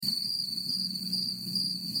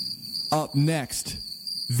Up next,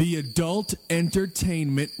 the Adult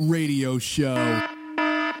Entertainment Radio Show.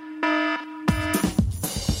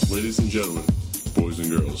 Ladies and gentlemen, boys and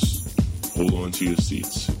girls, hold on to your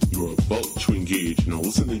seats. You are about to engage in a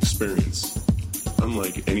listening experience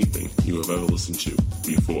unlike anything you have ever listened to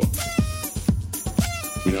before.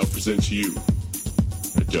 We now present to you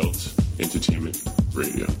Adult Entertainment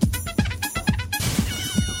Radio.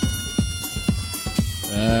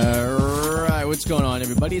 Alright, what's going on,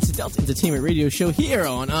 everybody? It's Adult Entertainment Radio Show here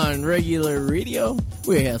on Regular Radio.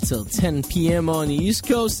 We're here till 10 p.m. on the East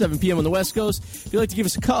Coast, 7 p.m. on the West Coast. If you'd like to give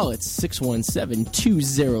us a call, it's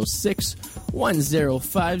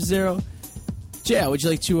 617-206-1050. Jay, would you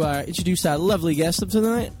like to introduce our lovely guest up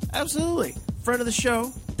tonight? Absolutely. Friend of the show.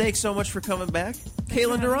 Thanks so much for coming back.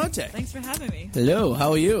 Caitlin Durante. Thanks for having me. Hello,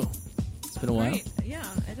 how are you? It's been a while. Great. Yeah,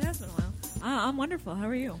 it has been a while. I'm wonderful. How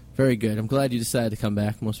are you? Very good. I'm glad you decided to come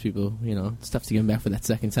back. Most people, it's tough to get them back for that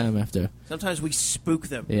second time after. Sometimes we spook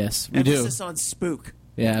them. Yes, we do. Emphasis on spook.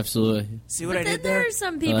 Yeah, absolutely. See what I did there? There are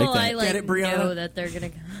some people I Get it, Brianna? know that they're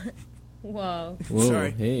going to... Whoa. Whoa. Sorry.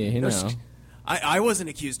 Hey now. I wasn't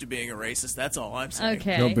accused of being a racist. That's all I'm saying.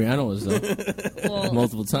 Okay. No, Brianna was, though. Well,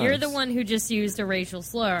 multiple times. You're the one who just used a racial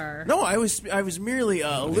slur. No, I was merely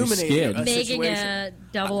illuminating scared. a Making situation. a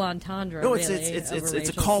double entendre. No, really, it's a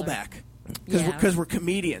racial callback. Yeah. Because we're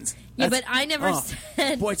comedians. Yeah, That's- but I never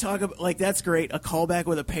said... Boy, talk about, that's great. A callback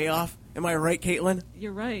with a payoff. Am I right, Caitlin?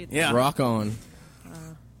 You're right. Yeah. Rock on.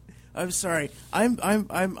 I'm sorry. I'm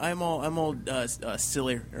all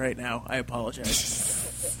silly right now. I apologize.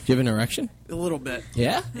 Do you have an erection? A little bit.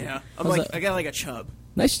 Yeah? Yeah. How's that? I got like a chub.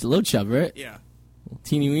 Nice little chub, right? Yeah.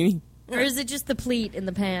 Teeny weeny? Or is it just the pleat in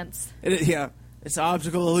the pants? Yeah. It's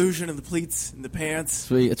optical illusion of the pleats and the pants.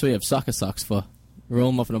 That's what you have soccer socks for. Roll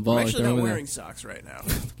them up in a ball. I'm actually like not they're wearing socks right now.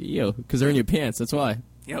 Yo, because they're in your pants. That's why.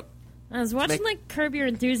 Yep. I was watching Curb Your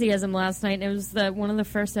Enthusiasm last night, and it was one of the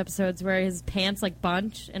first episodes where his pants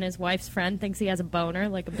bunch, and his wife's friend thinks he has a boner,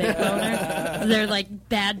 like a big boner. They're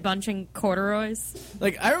bad bunching corduroys.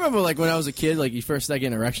 I remember when I was a kid, you first start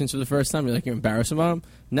getting erections for the first time, you're embarrassed about them.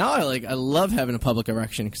 Now I love having a public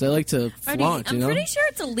erection because I like to flaunt. I'm pretty sure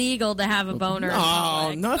it's illegal to have a boner.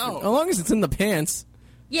 No, not as long as it's in the pants.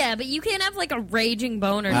 Yeah, but you can't have a raging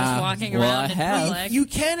boner just walking around in public. You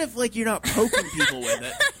can if you're not poking people with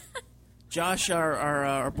it. Josh,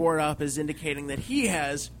 our board op, is indicating that he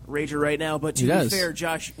has rager right now, but to be fair,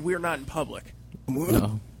 Josh, we're not in public.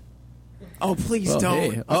 No. Oh, please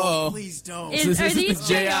don't. Hey. Oh, please don't. Is are this these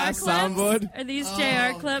the JR soundboard? Are these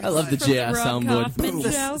JR clips? I love the from JR Rob soundboard. Kaufman Boom.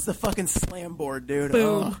 show? It's the fucking slam board, dude.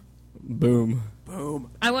 Boom. Boom. Boom.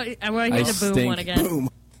 I want to hear the boom stink. one again. Boom.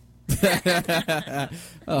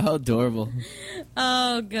 Oh, how adorable.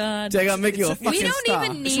 Oh, God. I gotta make you a fucking We don't star.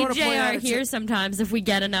 even Just need wanna point out JR it's here sometimes if we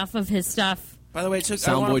get enough of his stuff. By the way, I want to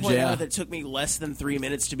Soundboard point JR. out that it took me less than 3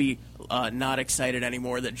 minutes to be not excited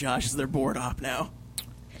anymore that Josh is their board op now.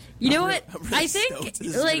 You know what? I'm really I think, stoked.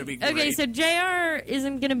 This is gonna be great. okay, so JR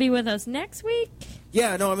isn't going to be with us next week.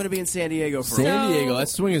 Yeah, no, I'm going to be in San Diego for San Diego,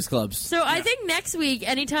 that's swingers clubs. So I think next week,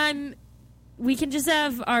 anytime we can just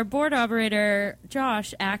have our board operator,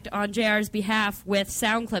 Josh, act on JR's behalf with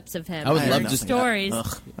sound clips of him. I would love and to- stories.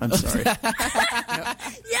 I'm sorry.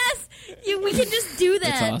 Yes! We can just do that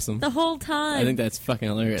That's awesome. the whole time. I think that's fucking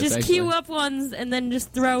hilarious. just actually. queue up ones and then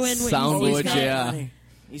just throw in what Soundboard you see. JR.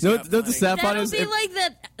 He's No, got the plenty. sad part That'll is... be like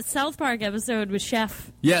that South Park episode with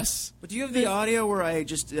Chef. Yes. But do you have the audio where I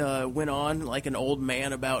just went on like an old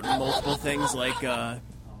man about multiple things like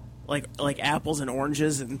apples and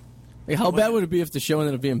oranges and... Like, how bad would it be if the show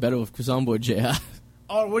ended up being better with Soundboard JR?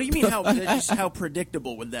 Oh, what do you mean? How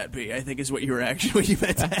predictable would that be? I think is what you were actually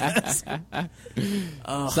meant to ask.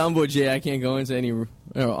 Soundboard JR can't go into any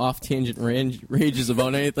off-tangent rages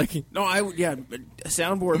about anything. No,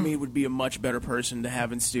 soundboard me would be a much better person to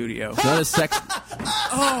have in studio. Not a sex...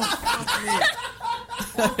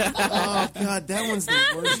 Oh God, that one's the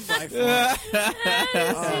worst by far.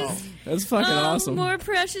 That's fucking awesome. More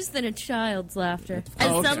precious than a child's laughter. As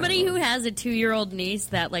okay. somebody who has a 2-year-old niece,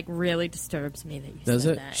 that really disturbs me that you Does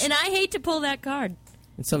said it? that. And I hate to pull that card.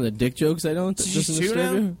 And some of the dick jokes I don't... She's doesn't 2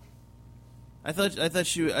 disturb now? you? I thought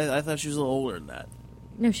she was a little older than that.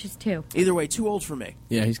 No, she's 2. Either way, too old for me.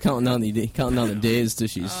 Yeah, he's counting down the days till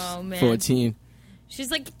she's Oh, man. 14. She's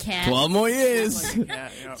like a cat. 12 more years.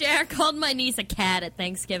 Jared called my niece a cat at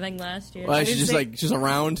Thanksgiving last year. Why, she's just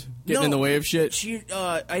around, getting in the way of shit?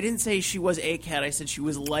 I didn't say she was a cat. I said she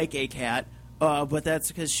was like a cat. But that's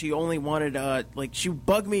because she only wanted she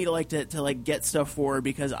bugged me to get stuff for her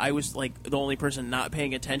because I was the only person not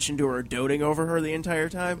paying attention to her or doting over her the entire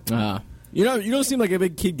time. You don't seem like a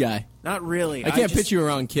big kid guy. Not really. I can't picture you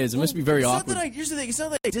around kids. It must be very awkward. Here's the thing. It's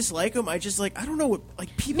not that I dislike them. I just I don't know what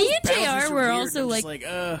people. Me and JR were also like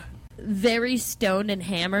very stoned and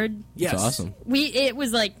hammered. Yes, that's awesome. It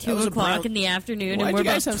was like 2 o'clock in the afternoon, and we're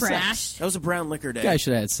both trashed. That was a brown liquor day. You guys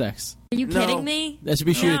should have had sex. Are you kidding me? That should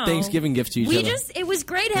be a Thanksgiving gift to each other. It was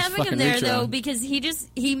great having him there though, because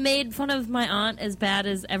he made fun of my aunt as bad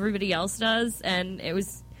as everybody else does, and it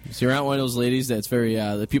was. So you're not one of those ladies that's very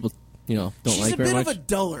that people don't like very much. She's a bit of a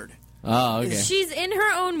dullard. Oh, okay. She's in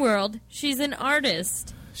her own world. She's an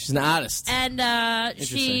artist. She's an artist. And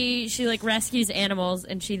she rescues animals,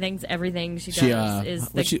 and she thinks everything she does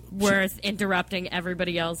is worth interrupting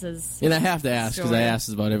everybody else's. And I have to ask, because I asked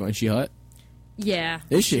about everyone. Is she hot? Yeah.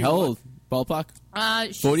 Is she? How old? Ballpark?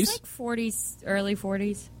 She's 40s? like 40s, early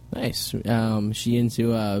 40s. Nice. She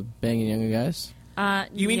into banging younger guys?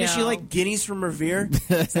 You mean does she like guineas from Revere?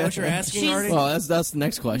 Is that what you're asking, Artie? Well, that's the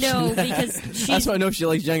next question. No, because that's why I know if she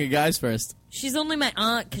likes younger guys first. She's only my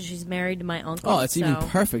aunt because she's married to my uncle. Oh, it's even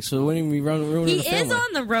perfect. So when we ruin he the family. is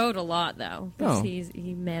on the road a lot though. Because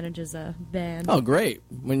he manages a band. Oh, great!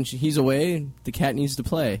 When he's away, the cat needs to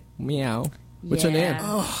play. Meow. What's her name?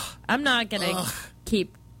 I'm not gonna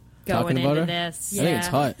keep going into this. I think it's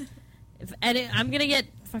hot. I'm gonna get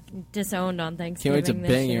fucking disowned on Thanksgiving. Can't wait to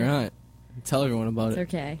bang your aunt. Tell everyone about it. It's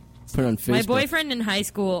okay. Put it on Facebook. My boyfriend in high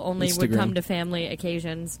school only would come to family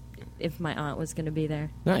occasions if my aunt was going to be there.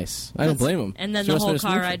 Nice. I don't blame him. And then the whole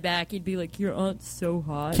car ride back, he'd be like, "Your aunt's so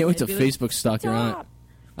hot." Can't wait to Facebook stalk your aunt.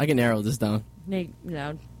 I can narrow this down.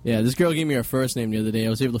 No. Yeah, this girl gave me her first name the other day. I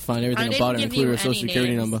was able to find everything about her, including her social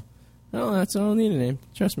security number. No, I don't need a name.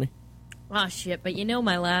 Trust me. Oh, shit, but you know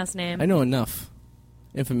my last name. I know enough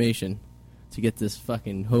information to get this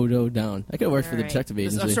fucking hodo down. I could work for the detective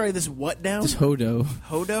agency. I'm sorry, this what down? This hodo.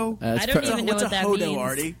 Hodo? I don't even know what that means. What's a hodo,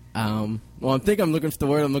 Artie? Well, I'm looking for the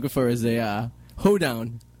word I'm looking for is a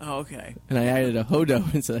hoedown. Oh, okay. And I added a hodo.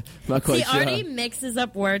 I'm not quite sure. Artie mixes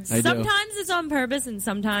up words. Sometimes it's on purpose, and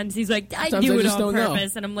sometimes he's like, I sometimes do it on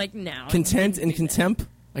purpose. And I'm like, no. Content and contempt?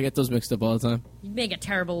 I get those mixed up all the time. You'd make a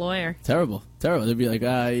terrible lawyer. Terrible. They'd be like,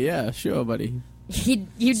 yeah, sure, buddy.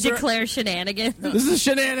 You declare shenanigans. This is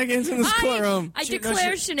shenanigans in this courtroom. I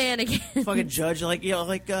declare shenanigans. Fucking judge,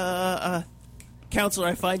 counselor,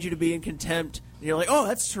 I find you to be in contempt. And you're like, oh,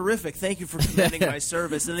 that's terrific. Thank you for commending my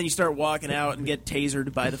service. And then you start walking out and get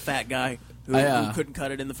tasered by the fat guy who couldn't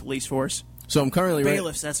cut it in the police force. So I'm currently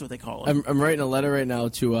bailiffs. That's what they call them. I'm writing a letter right now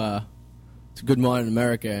to Good Morning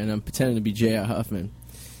America, and I'm pretending to be J.R. Huffman.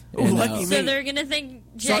 And, lucky me. So they're gonna think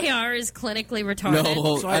JR is clinically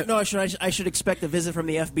retarded. No, I should expect a visit from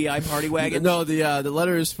the FBI party wagon. No, the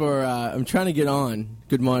letter is for I'm trying to get on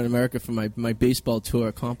Good Morning America for my baseball tour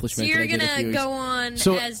accomplishment. So you're gonna go on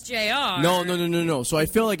as JR. No. So I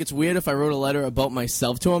feel like it's weird if I wrote a letter about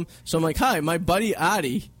myself to him. So I'm like, hi, my buddy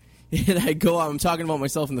Artie. And I go out, I'm talking about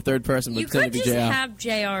myself in the third person, but pretend to be JR. You could just have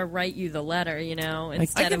JR write you the letter,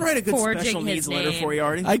 instead I can write a good special needs letter for you,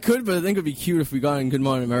 Artie. I could, but I think it would be cute if we got in Good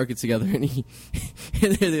Morning America together, and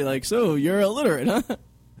they're like, so, you're illiterate, huh?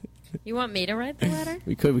 You want me to write the letter?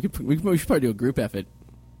 We should probably do a group effort.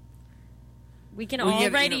 We can all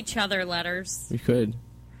write each other letters. We could.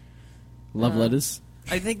 Love letters.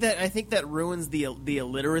 I think that ruins the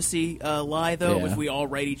illiteracy lie, though. If we all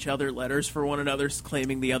write each other letters for one another,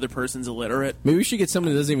 claiming the other person's illiterate. Maybe we should get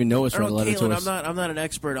someone who doesn't even know us write a letter to us. I'm not an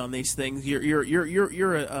expert on these things. You're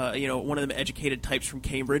one of them educated types from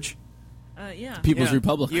Cambridge. Yeah. People's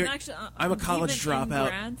Republic. I'm a college dropout.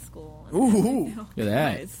 Grad school. Ooh, look at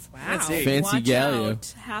that! Wow, fancy Gallio.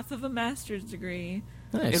 Half of a master's degree.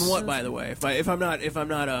 Nice. In what, by the way? If I'm not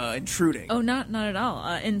intruding. Oh, not at all.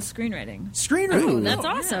 In screenwriting. Screenwriting. Ooh, that's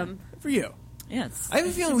awesome. Good for you. Yes. I have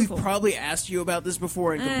a feeling we've probably asked you about this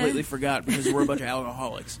before and completely forgot because we're a bunch of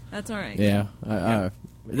alcoholics. That's all right. Yeah.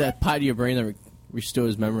 That part of your brain that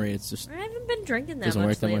restores memory, it's just. I haven't been drinking that doesn't much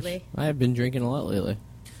work that lately. much. I have been drinking a lot lately.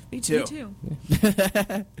 Me too. Me too.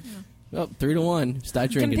 Yeah. Well, 3-1.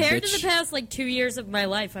 Start drinking, Compared bitch. to the past 2 years of my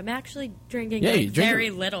life, I'm actually drinking very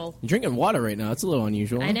little. You're drinking water right now. It's a little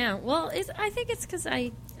unusual. I know. Well, I think it's because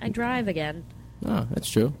I drive again. Oh, that's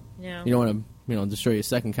true. Yeah. You don't want to destroy your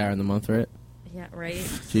second car in the month, right? Yeah, right.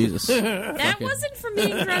 Jesus. That wasn't for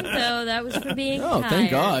being drunk, though. That was for being tired.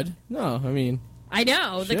 Thank God. No, I mean... I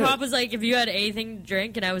know. Shit. The cop was like, if you had anything to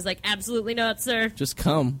drink, and I was like, absolutely not, sir. Just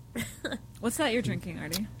come. What's that you're drinking,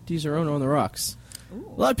 Artie? Di-Zerona on the rocks.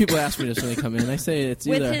 Ooh. A lot of people ask me this when they come in. I say it's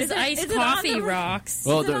either... With his iced coffee rocks.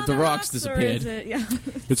 Well, the rocks disappeared.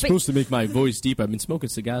 It's supposed to make my voice deep. I've been smoking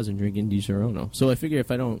cigars and drinking Di-Zerona. So I figure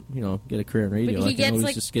if I don't, get a career in radio, I can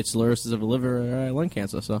always just get cirrhosis of the liver or lung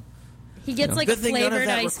cancer, so... He gets like Good thing none of flavored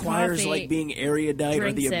that iced requires coffee. like being erudite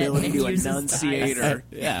or the drinks it, ability and to uses enunciate ice. or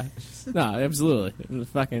Yeah. No, absolutely. I'm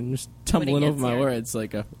fucking just tumbling over my words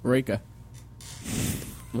like a raker.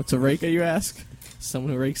 What's a raker, you ask?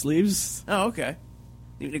 Someone who rakes leaves? Oh, okay.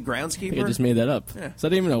 You need a I groundskeeper? just made that up. Yeah. Is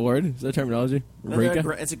that even a word? Is that terminology?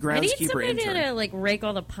 Raker? It's a I need groundskeeper somebody intern. to like rake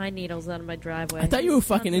all the pine needles out of my driveway. I thought you were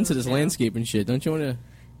fucking into Nothing this to do. landscaping shit. Don't you want to...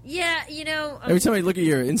 Yeah, Every time I look at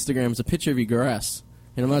your Instagram, it's a picture of your grass.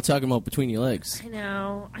 And I'm not talking about between your legs. I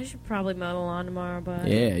know. I should probably mow the lawn tomorrow, but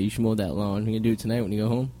Yeah, you should mow that lawn. You can do it tonight when you go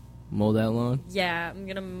home. Mow that lawn. yeah, I'm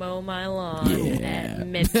gonna mow my lawn Yeah. at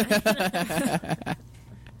midnight.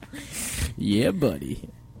 Yeah, buddy.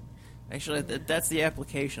 Actually, that's the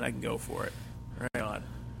application. I can go for it. Right on.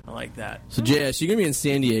 I like that. So, JS, you're going to be in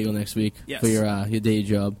San Diego next week Yes. for your day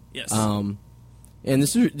job. Yes. And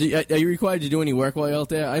this is, are you required to do any work while you're out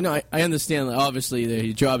there? I know, I understand that obviously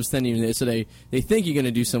the job is sending you there, so they think you're going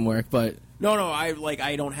to do some work, but... No,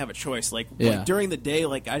 I don't have a choice. Like during the day,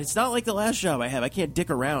 it's not like the last job I have. I can't dick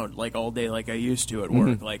around like all day like I used to at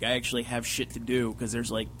work. Like I actually have shit to do because there's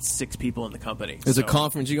like 6 people in the company. There's a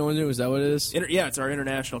conference you're going to? Is that what it is? Yeah, it's our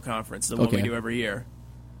international conference, the one we do every year.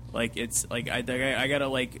 Like it's like I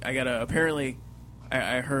gotta apparently.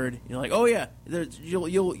 I heard oh yeah,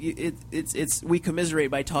 we commiserate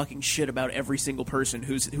by talking shit about every single person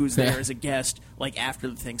who's there as a guest after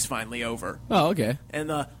the thing's finally over. Oh, okay. And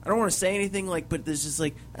I don't want to say anything but there's just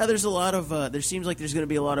there's a lot of there seems like there's going to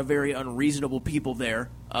be a lot of very unreasonable people there.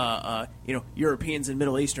 Europeans and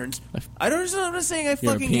Middle Easterns. I'm not saying I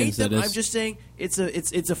fucking hate them. I'm just saying it's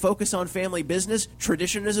a focus on family business.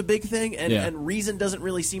 Tradition is a big thing, and reason doesn't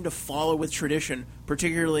really seem to follow with tradition,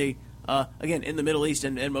 particularly. Again, in the Middle East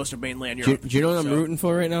and most of mainland Europe. Do you know what I'm rooting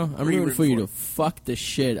for right now? I'm are you rooting for you rooting to fuck the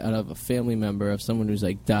shit out of a family member of someone who's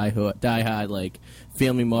die-hard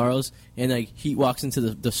family morals, and he walks into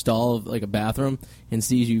the stall of a bathroom and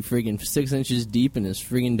sees you friggin' 6 inches deep, and his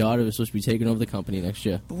friggin' daughter is supposed to be taking over the company next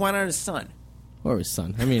year. But why not his son? Or his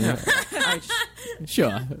son. I mean,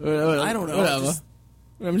 sure. I don't know. Whatever.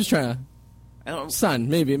 I'm just trying to... Son,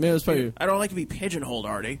 maybe it was probably I don't like to be pigeonholed,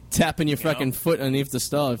 Artie. tapping your fucking foot underneath the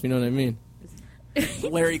stall, if you know what I mean.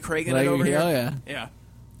 Larry Craig it over here. Oh yeah. Yeah.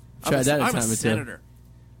 Tried that a I'm time a or two. senator.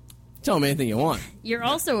 Tell me anything you want. You're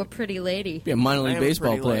also a pretty lady. Be a minor I league am a baseball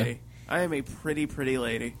pretty player. lady. I am a pretty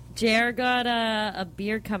lady. JR got a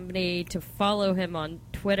beer company to follow him on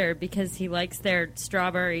Twitter because he likes their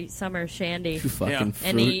strawberry summer shandy. You fucking Yeah. fruit.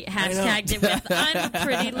 And he hashtagged it with, I'm a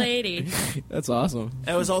pretty lady. That's awesome.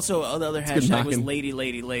 That was also the other good hashtag was knocking.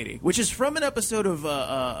 lady, which is from an episode of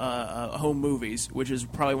Home Movies, which is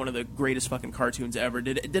probably one of the greatest fucking cartoons ever.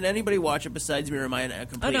 Did anybody watch it besides me or am I a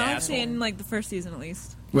complete I've asshole? seen the first season at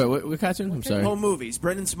least. Wait, what cartoon? I'm sorry. Home Movies.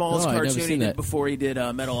 Brendan Small's No, I've never cartoon he seen did that. before he did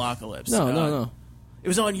Metalocalypse. No. It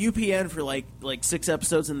was on UPN for like 6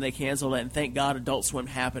 episodes and they canceled it, and thank God Adult Swim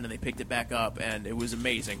happened and they picked it back up, and it was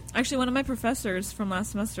amazing. Actually, one of my professors from last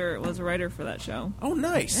semester was a writer for that show. Oh,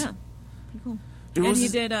 nice. Yeah, pretty cool. Dude, And he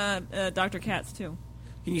did Dr. Katz too.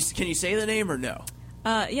 Can you say the name or no?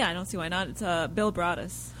 Yeah, I don't see why not. It's Bill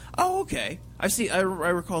Broadus. Oh, okay. I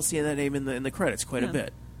recall seeing that name in the credits quite a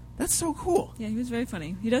bit. That's so cool. Yeah, he was very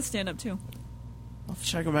funny. He does stand up too. I'll have to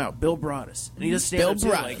check him out. Bill Broadus. And he does stand up too,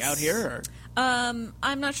 Broadus. out here? Or?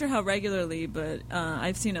 I'm not sure how regularly, but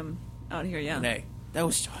I've seen him out here. Yeah. And hey, that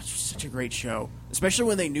was such a great show. Especially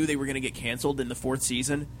when they knew they were going to get canceled in the 4th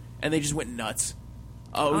season, and they just went nuts.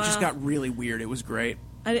 Oh, it just got really weird. It was great.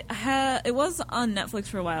 It was on Netflix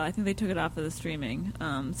for a while. I think they took it off of the streaming,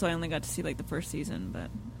 so I only got to see the first season.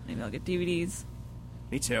 But maybe I'll get DVDs.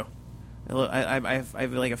 Me too. I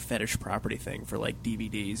have a fetish property thing for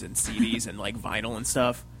DVDs and CDs and vinyl and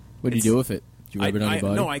stuff. What do you do with it? Do you rub it on your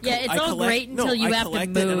body? No, It's all great until you have to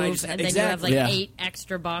move, and then you have 8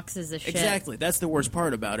 extra boxes of shit. Exactly, that's the worst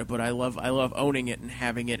part about it. But I love owning it and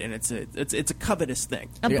having it, and it's a covetous thing.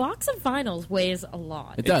 A box of vinyls weighs a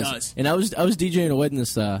lot. It does. And I was DJing a wedding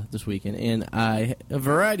this weekend, and a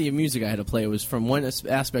variety of music I had to play. It was from one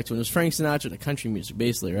aspect when it was Frank Sinatra to country music,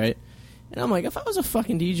 basically, right? And I'm like, if I was a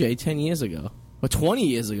fucking DJ 10 years ago, or 20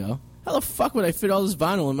 years ago, how the fuck would I fit all this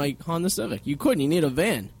vinyl in my Honda Civic? You couldn't. You need a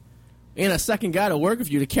van. And a second guy to work with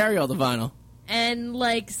you to carry all the vinyl. And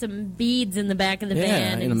some beads in the back of the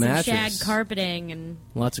van, and and a some mattress. shag carpeting, and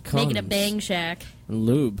Lots of condoms. making a bang shack. And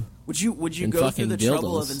lube. Would you And go through fucking the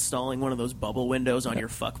trouble dildos. of installing one of those bubble windows on your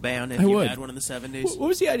fuck band if I you would. had one in the 70s? What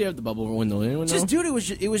was the idea of the bubble window? Anyone know? Dude, it was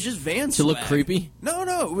just van To look swag. creepy? No,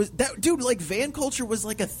 it was that dude. Van culture was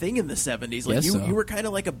a thing in the 70s. Guess so. You were kind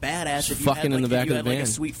of like a badass Just if you fucking had in the back if you of the had van. a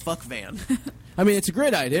sweet fuck van. I mean, it's a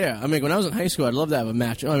great idea. I mean, when I was in high school, I'd love to have a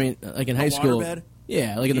match. I mean, in high school. waterbed?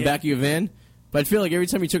 Yeah, in the back of your van. But I feel like every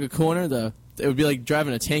time you took a corner, it would be like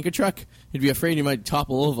driving a tanker truck. You'd be afraid you might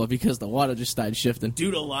topple over because the water just started shifting.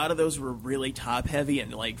 Dude, a lot of those were really top heavy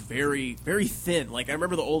and like very, very thin. Like I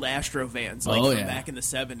remember the old Astro vans, like from back in the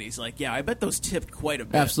 70s. Like, yeah, I bet those tipped quite a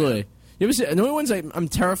bit. Absolutely. You ever see the only ones I'm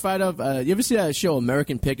terrified of? You ever see that show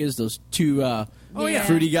American Pickers? Those two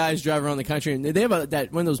fruity guys drive around the country, and they have one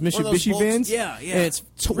of those Mitsubishi vans. Yeah. And it's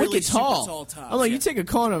really wicked tall. Tops, I'm like, you take a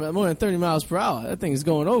corner at more than 30 miles per hour, that thing's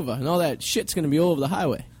going over, and all that shit's going to be all over the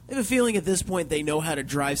highway. I have a feeling at this point they know how to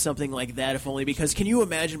drive something like that, if only because can you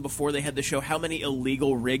imagine before they had the show how many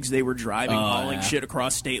illegal rigs they were driving, hauling shit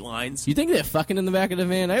across state lines? You think they're fucking in the back of the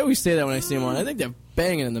van? I always say that when I see them on. I think they're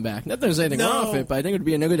banging in the back. Not that there's anything wrong with it, but I think it would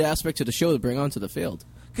be a good aspect to the show to bring onto the field.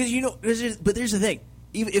 Because, but there's the thing.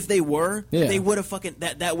 Even if they were, they would have fucking...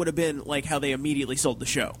 That would have been like how they immediately sold the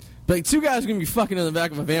show. But like, two guys are going to be fucking in the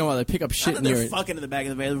back of a van while they pick up shit in they're fucking in the back of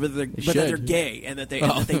the van, but that they're gay and that they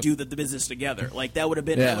do the business together. Like, that would have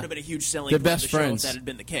been a huge selling point of the show if that had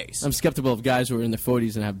been the case. I'm skeptical of guys who are in their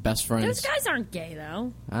 40s and have best friends. Those guys aren't gay,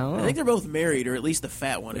 though. I don't know. I think they're both married, or at least the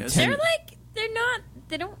fat one is. They're not...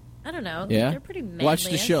 They don't... I don't know. Yeah? They're pretty manly. Watch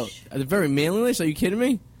the show. They're very manly. Are you kidding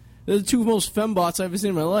me? They're the two most fembots I've ever seen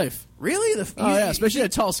in my life. Really? Especially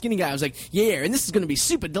that tall, skinny guy. I was like, yeah, and this is going to be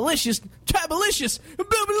super delicious, tabulicious,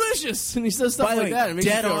 boobalicious. And he says stuff like that. It makes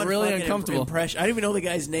me feel really uncomfortable. I don't even know the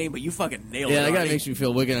guy's name, but you fucking nailed it. Yeah, that guy makes me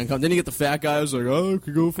feel wicked uncomfortable. Then you get the fat guy who's like, I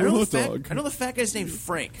could go for a hot dog. I know the fat guy's named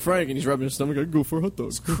Frank. Frank, and he's rubbing his stomach. I could go for a hot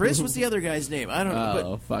dog. Chris, what's the other guy's name? I don't know.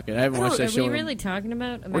 Oh, fuck it. I haven't watched that show. Are we really talking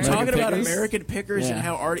about American We're talking about Pickers? American Pickers and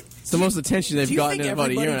how Artie... It's the most attention they've gotten in about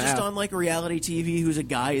a year and a half. Do you think everybody just on like reality TV who's a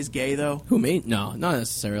guy is gay, though? Who, me? No, not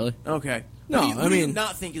necessarily. Okay. No, who do you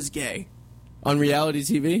not think is gay? On reality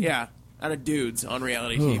TV? Yeah, out of dudes on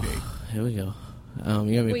reality TV. Here we go. You got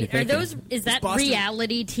me Wait, are those? Is that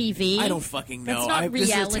reality TV? I don't fucking know. That's not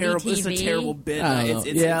reality TV. This is a terrible bit. It's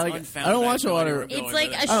unfounded. I don't watch a lot of. It's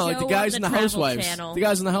like a show I don't like the guys on in the Housewives. Channel. The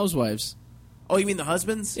guys in the Housewives. Oh, you mean the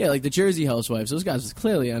husbands? Yeah, like the Jersey Housewives. Those guys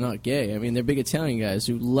clearly are not gay. I mean, they're big Italian guys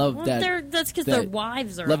who love that. That's because their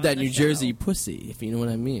wives are. Love that New show. Jersey pussy, if you know what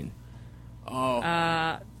I mean.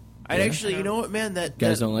 Oh. Actually, you know what, man? That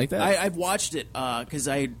guys don't like that. I've watched it because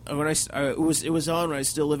it was on when I was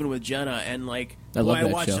still living with Jenna, and like I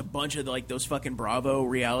watched show. a bunch of like those fucking Bravo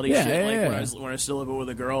reality shit. When I was still living with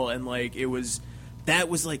a girl, and like that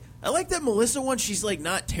was like I like that Melissa one. She's like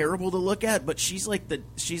not terrible to look at, but she's like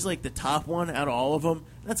the top one out of all of them.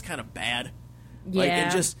 That's kind of bad. Yeah. Like,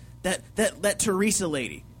 and just that Teresa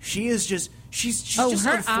lady. She is just she's just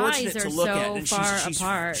her unfortunate eyes to are look so at, and far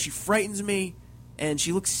apart. She frightens me. And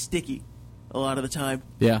she looks sticky a lot of the time.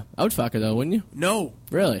 Yeah, I would fuck her though, wouldn't you? No.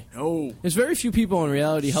 Really? No. There's very few people on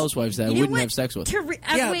reality housewives that wouldn't have sex with. Wait. We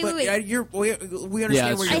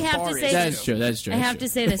understand where your bar is. That's true. That's true. I have to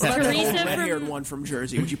say this. Teresa Teresa red-haired one from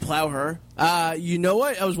Jersey. Would you plow her? You know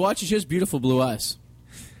what? I was watching. She has beautiful blue eyes.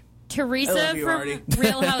 Teresa from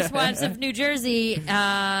Real Housewives of New Jersey.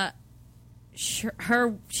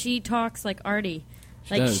 She talks like Artie.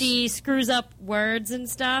 She screws up words and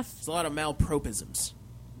stuff. There's a lot of malapropisms.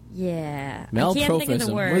 Yeah. Malapropism. I can't think of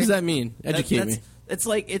the word. What does that mean? Educate me. It's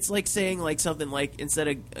like saying like something like instead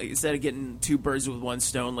of getting two birds with one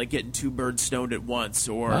stone, like getting two birds stoned at once,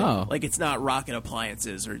 or like it's not rocket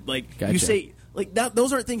appliances, or like you say. Like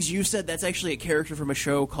those aren't things you said. That's actually a character from a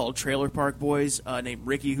show called Trailer Park Boys named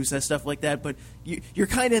Ricky who says stuff like that. But you're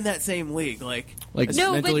kind of in that same league, like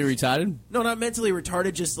mentally retarded. No, not mentally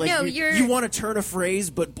retarded. Just like you want to turn a phrase,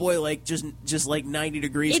 but boy, like just like 90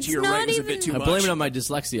 degrees to your right was a bit too much. I blame it on my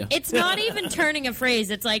dyslexia. It's not even turning a phrase.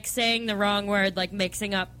 It's like saying the wrong word, like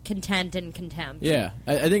mixing up content and contempt. Yeah,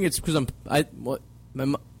 I think it's because I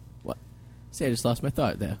just lost my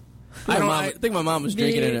thought there. I think my mom was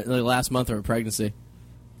drinking in the last month of her pregnancy.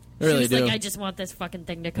 I really do. Like, I just want this fucking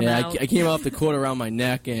thing to come out. I came off the cord around my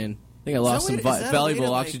neck, and I think I lost some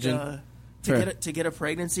valuable oxygen. To get a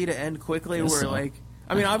pregnancy to end quickly, where like...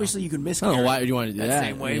 I mean, obviously you can miscarry. I don't know why you want to do that.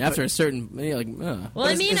 Same way, after a certain... Well,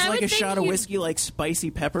 I mean, it's I like would a shot of whiskey, like spicy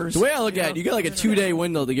peppers. The way I look at it, you got like a 2-day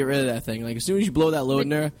window to get rid of that thing. Like, as soon as you blow that load in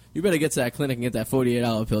there, you better get to that clinic and get that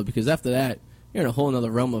 $48 pill, because after that, you're in a whole other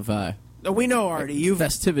realm of... we know, Artie.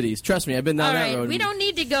 Festivities. Trust me, I've been down that road. We don't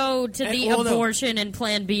need to go to the abortion and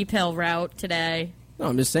Plan B pill route today. No,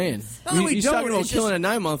 I'm just saying. You're talking about killing a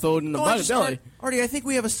 9-month-old in the belly. Artie, I think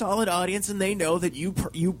we have a solid audience, and they know that you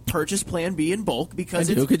purchase Plan B in bulk because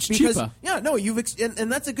it's cheaper. Yeah, no,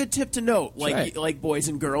 and that's a good tip to note, like boys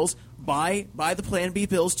and girls. buy the Plan B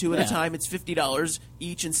pills 2 at a Yeah. time. It's $50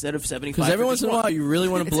 each instead of $75. Because every once in a while, you really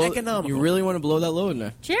want to blow. Economical. You really want to blow that load in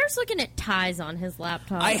there. Jared's looking at ties on his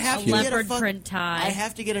laptop. I have a to leopard get a print tie. I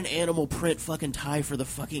have to get an animal print fucking tie for the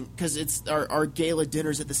fucking because it's our gala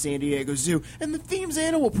dinners at the San Diego Zoo, and the theme's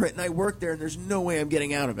animal print, and I work there, and there's no way I'm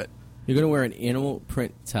getting out of it. You're gonna wear an animal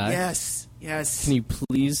print tie. Yes. Can you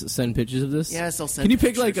please send pictures of this? Yes, I'll send. Can you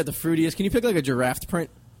pick pictures. like the fruitiest? Can you pick like a giraffe print?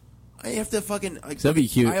 I have to fucking. That'd be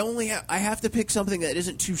cute. I have to pick something that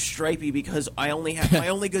isn't too stripy because I only have my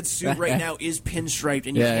only good suit right now is pinstriped,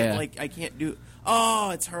 and you can't I can't do. Oh,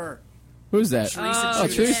 it's her. Who's that? Teresa Oh,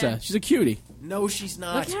 Judas. Teresa. She's a cutie. No, she's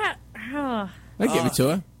not. Look at her. I give it to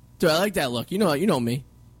her. Dude, I like that look. You know me.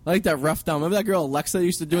 I like that rough down. Remember that girl Alexa that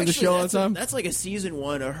used to do in the show all the time? That's like a season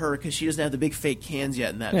 1 of her because she doesn't have the big fake cans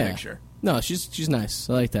yet in that picture. No, she's nice.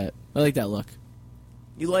 I like that. I like that look.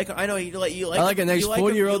 You like? I know you like. I like a nice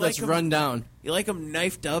 40-year-old that's them, run down. You like them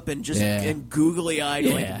knifed up and just Yeah. and googly-eyed,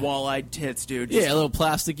 Yeah. like wall-eyed tits, dude. Yeah, a little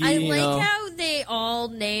plasticky. I you like know. how they all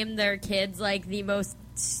name their kids like the most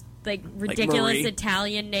ridiculous Marie.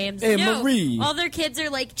 Italian names. Hey, no, Marie. all their kids are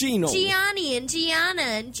like Gino. Gianni and Gianna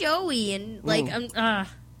and Joey and like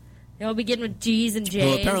they all begin with G's and J's.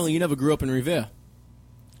 Well, apparently you never grew up in Revere.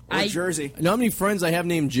 Or Jersey. You know how many friends I have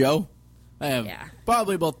named Joe? I have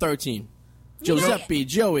probably about 13. Giuseppe,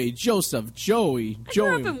 Joey, Joseph, Joey, I Joey.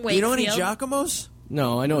 grew up in Wakefield. You know any Giacomos?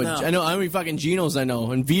 No, I know. No. I know how many fucking Genos I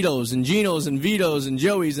know, and Vitos, and Genos, and Vitos, and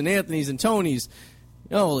Joeys, and Anthonys, and Tonys.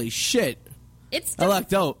 Holy shit! I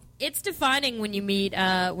lucked out. It's defining when you meet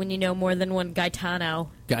when you know more than one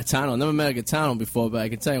Gaetano. Gaetano. Never met a Gaetano before, but I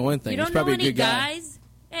can tell you one thing. You don't He's probably know a any good guy. guys?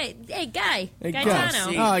 Hey, guy. Hey,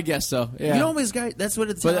 Gaetano. guy. Oh, I guess so. Yeah. You know his guy? That's what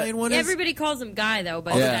the Italian one is? Everybody calls him Guy, though,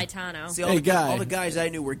 but Yeah. Gaetano. See, Hey, guy. all the guys I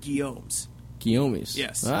knew were Guillaumes. Guillaumes.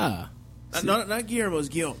 Yes. Ah. Not Guillermo's,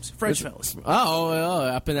 Guillaumes. French fellas. Oh,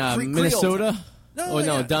 up in Minnesota? No,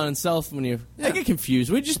 No, yeah. down in South when you... Yeah. I get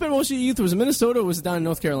confused. Where'd you spend most of your youth? Was it Minnesota or was it down in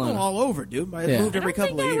North Carolina? All over, dude. I Yeah. moved I every don't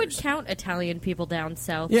couple think of I would years. count Italian people down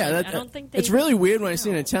south. Yeah, Like, I don't think they. it's really weird when I see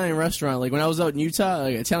an Italian restaurant. Like when I was out in Utah,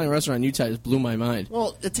 like an Italian restaurant in Utah just blew my mind.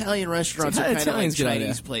 Well, Italian restaurants It's are like, kind of how like Italians get out of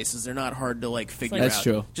Chinese there? places. They're not hard to like figure That's out.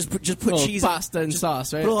 true. Just put Little cheese, pasta and just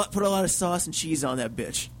sauce, right? Put a lot of sauce and cheese on that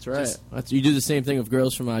bitch. That's right. You do the same thing with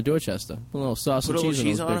girls from Dorchester. Put a little sauce Put and a little cheese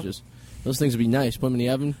cheese on on those 'em? bitches. Those things would be nice. Put them in the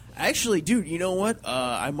oven. Actually, dude, you know what?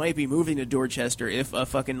 I might be moving to Dorchester if a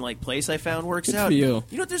fucking like place I found works Good out. for you.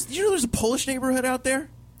 You know, there's a Polish neighborhood out there.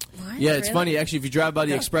 What? Yeah, it's Really? funny. Actually, if you drive by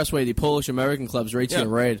the Yeah. expressway, the Polish American Club's right to Yeah. your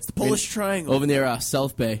right. It's the Polish Triangle. Over near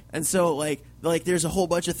South Bay. And so, like, there's a whole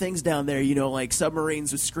bunch of things down there, you know, like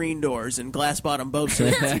submarines with screen doors and glass-bottom boats. So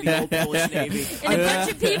you can see the old Polish Navy. And a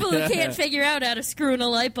bunch of people who can't figure out how to screw in a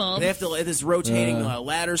light bulb. They have to this rotating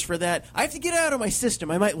ladders for that. I have to get it out of my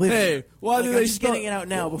system. I might live. Hey, here. why Like, do I'm they just spell- getting it out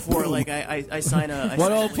now before like I sign a. Why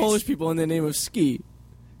do all Polish people in the name of ski?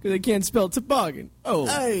 Because they can't spell toboggan. Oh,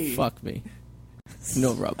 Hey. fuck me.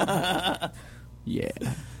 No rubber. Yeah.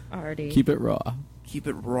 Arty. Uh, Keep it raw. keep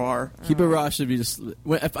it raw? Keep it raw should be just.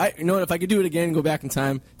 If I could do it again, go back in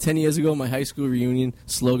time. 10 years ago, my high school reunion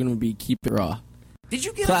slogan would be "Keep it raw." Did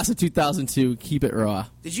you get Class of 2002, keep it raw.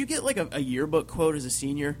 Did you get like a yearbook quote as a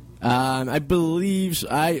senior? I believe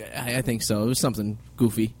I think so. It was something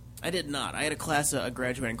goofy. I did not. I had a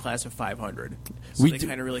graduating class of 500. So We they do-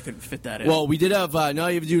 kind of really couldn't fit that in. Well, we did have. Now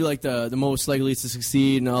you have to do like the most likely to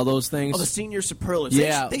succeed and all those things. oh, the senior superlatives.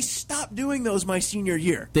 Yeah. They stopped doing those my senior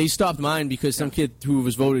year. They stopped mine because some kid who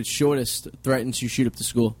was voted shortest threatened to shoot up the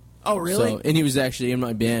school. Oh, really? So, and he was actually in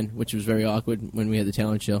my band, which was very awkward when we had the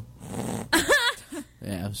talent show.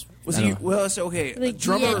 Yeah, Was I he? don't know. Well, so okay, Like,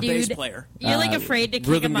 drummer yeah, or bass dude. player? You're like afraid to kick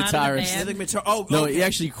rhythm him out of the guitarist. band. Rhythm guitar. Oh, No, okay. he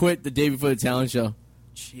actually quit the day before the talent show.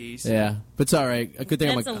 Jeez. Yeah, but it's all right. A good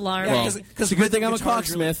thing That's I'm a alarming. well, Yeah, 'cause it's a good thing rhythm I'm a guitar is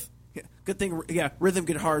really- cocksmith. Yeah, good thing. Yeah, rhythm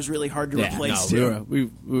guitar is really hard to replace. no, too. we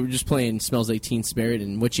were just playing "Smells Like Teen Spirit"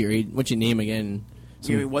 and what's your name again?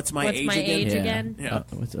 You mean, what's my What's age my again? age again? Yeah.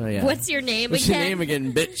 Yeah. What's your name What's again? your name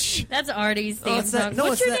again, bitch? That's Artie's theme Oh, it's that- song. no,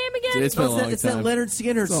 What's it's your that- name again? Dude, it's been a long It's that time. Leonard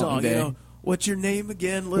Skinner It's a long song. You day. know, what's your name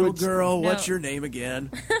again, little What's- girl? No. What's your name again?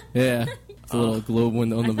 Yeah, the little globe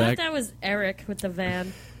one on I the thought back. that was Eric with the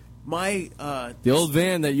van. My The old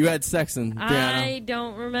van that you had sex in, Brianna. I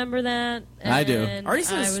don't remember that. I do. and already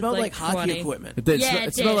said I it was smelled like hockey 20. equipment. It did. Yeah, It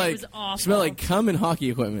it smelled did. like It was awful. smelled like cum and hockey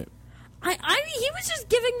equipment. He was just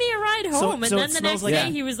giving me a ride home, So and it then the smells next like- day Yeah.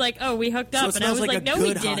 he was like, "Oh, we hooked up," it and I smells was like like, a "No, we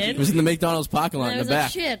good hockey. It was didn't." in the McDonald's parking lot And I in the was like,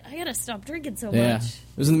 back. "Shit, I gotta stop drinking so Yeah, much."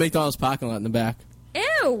 it was in the McDonald's parking lot in the back.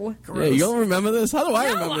 Ew. Yeah, you don't remember this? How do I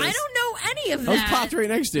No, remember this? I don't know any of I was that. parked right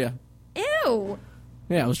next to you. Ew.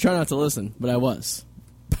 Yeah, I was trying not to listen, but I was.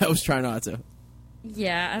 I was trying not to.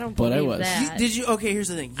 Yeah, I don't But I believe was. that. Did you? Okay, here's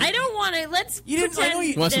the thing. I don't want to. Let's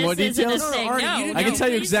pretend Want some more this isn't a details? thing. Artie, No, you didn't- I can tell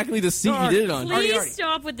you please- exactly the seat you did it on. Please Artie.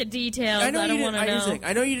 stop with the details. I I, know you don't didn't. want to know.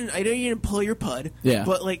 I know you didn't pull your pud. Yeah.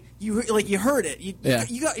 But you heard it. You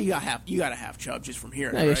got a half chub just from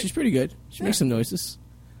hearing. Yeah, it, yeah, right? she's pretty good. She makes some noises.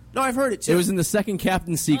 No, I've heard it too. It was in the second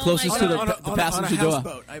captain's seat, Oh closest my to the, God. the passenger on a door.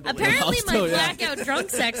 houseboat, I believe. Apparently, my Houseboat, yeah. blackout drunk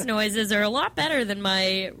sex noises are a lot better than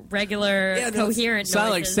my regular coherent Sound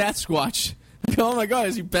like noises. Sasquatch. Oh my God,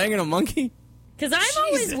 is he banging a monkey? Because I'm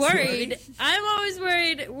always worried. I'm always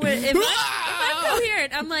worried if I'm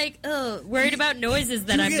coherent. I'm like, worried about noises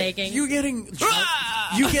that I'm making. You getting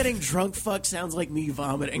drunk fuck sounds like me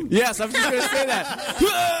vomiting. Yes, I'm just going to say that.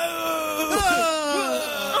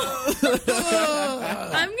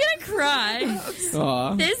 I'm gonna cry.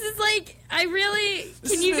 Aw. This is like, I really.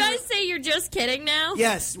 Can you guys say you're just kidding now?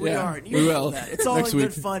 Yes, we Yeah, are. You we know will. that. It's all Next in good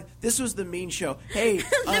week. fun. This was the mean show. Hey,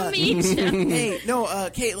 The mean show. hey, no,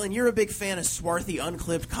 Caitlin, you're a big fan of swarthy,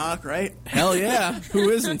 unclipped cock, right? Hell yeah. Who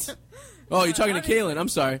isn't? Oh, you're talking to Caitlin. I'm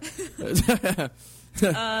sorry.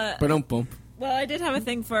 Ba-dum-bum. Well, I did have a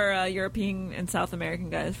thing for European and South American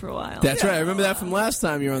guys for a while. That's right. I remember that from last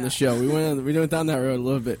time you were on the show. We went down that road a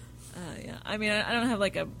little bit. Yeah. I mean, I don't have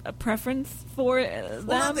like a preference for them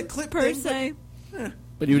not the clip per thing, se.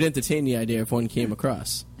 But you would entertain the idea if one came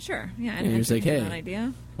across. Sure. Yeah. And he was like, entertain hey. that idea.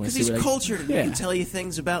 Wanna Because see he's what I- cultured and he Yeah. can tell you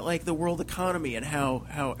things about like the world economy and how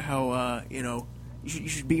you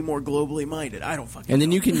should be more globally minded. I don't fucking. And then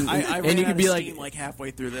know. you can- I and ran you out can of be steam, like-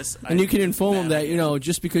 halfway through this, And you can inform them bad that,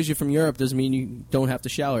 just because you're from Europe doesn't mean you don't have to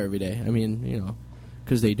shower every day. I mean,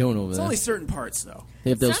 because they don't over It's there. only certain parts though.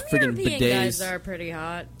 They have those Some friggin' European bidets. guys are pretty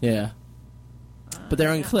hot. Yeah. But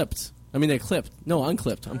they're unclipped. I mean, they're clipped. No,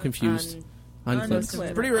 unclipped. I'm confused. Unclipped.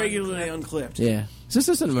 Unclipped. Pretty regularly unclipped. Yeah. Is this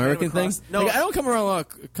just an American thing? across- no. Like, I don't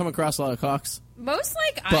come across a lot of cocks. Most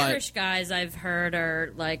But- Irish guys I've heard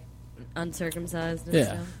are like uncircumcised and Yeah.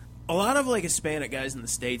 stuff. A lot of Hispanic guys in the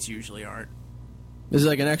States usually aren't. This is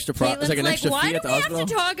like an extra Caitlin's it's like an extra why fee do at the we hospital. have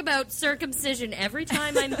to talk about circumcision every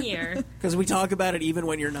time I'm here? Because we talk about it even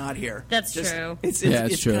when you're not here. That's true. It's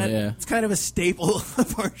true, Kind, yeah. It's kind of a staple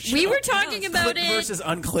of our show. We were talking about Clipped it versus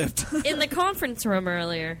unclipped. in the conference room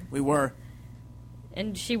earlier, We were.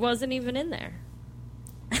 and she wasn't even in there.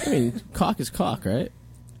 I mean, cock is cock, right?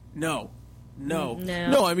 No. No.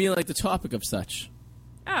 No, I mean like the topic of such.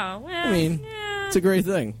 Oh, well. I mean, yeah. it's a great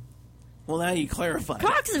thing. Well, now you clarify.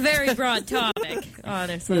 Cock's a very broad topic, I mean, we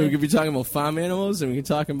honestly. could be talking about farm animals, and we could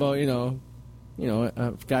talk about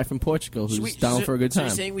a guy from Portugal who's down for a good So time.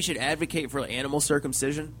 you're saying we should advocate for animal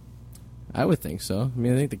circumcision? I would think so. I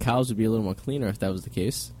mean, I think the cows would be a little more cleaner if that was the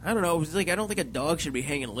case. I don't know. It was I don't think a dog should be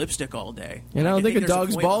hanging lipstick all day. And I don't think a there's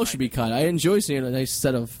dog's point balls behind should be it. cut. I enjoy seeing a nice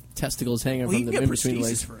set of testicles hanging Well, you from can the get in between the prosthesis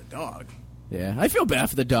legs. for a dog. Yeah, I feel bad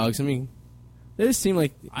for the dogs. I mean, they just seem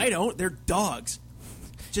like I don't. They're dogs.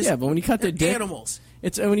 Just, yeah, but when you cut their they're dick, animals.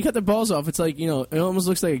 it's when you cut their balls off. It's like it almost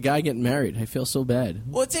looks like a guy getting married. I feel so bad.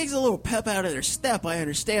 Well, it takes a little pep out of their step. I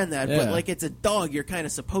understand that, Yeah. but like it's a dog, you're kind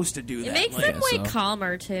of supposed to do that. It makes like, them way so.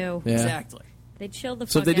 calmer, too. Yeah. exactly. They chill the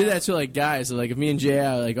fuck So if they did out. that to like guys, so like if me and Jay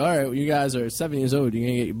are like, all right, well, you guys are 7 years old, you're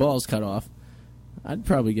gonna get your balls cut off. I'd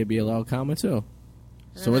probably be a little calmer too.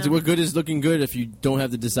 So what good is looking good if you don't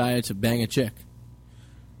have the desire to bang a chick?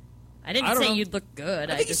 I didn't I don't say know. you'd look good.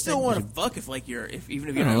 I think you just still said- want to fuck if even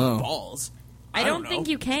if you I don't don't have know. balls. I don't know. think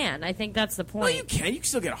you can. I think that's the No, point. you can. You can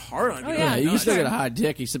still get a hard on. Oh, you. yeah. You no, can still sure. get a hot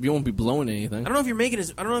dick, except you won't be blowing anything. I don't know if you're making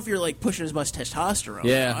I don't know if you're like pushing as much testosterone.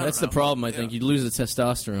 Yeah, I don't that's the know. problem. I Yeah. think you lose the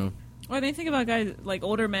testosterone. Well, I mean, think about guys like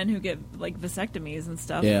older men who get like vasectomies and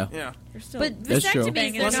stuff. Yeah. Yeah. They're still. But That's true.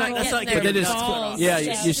 vasectomies, they're Well, not that's not getting getting their nuts cut balls. off. Yeah,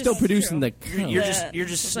 checked. you're still That's producing true. the. You're Yeah.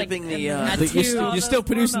 just It's like snipping a the tattoo. all You're still those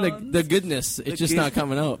producing hormones. the goodness. It's just not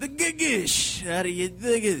coming out. the gigish out of your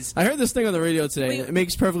niggas. I heard this thing on the radio today. and It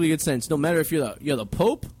makes perfectly good sense. No matter if you're the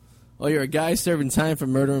Pope or you're a guy serving time for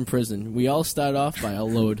murder in prison, we all start off by a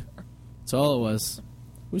load. That's all it was.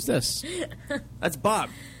 Who's this? That's Bob.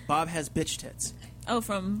 Bob has bitch tits. Oh,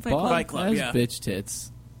 from Fight Bob Club. Fight Club, has yeah. bitch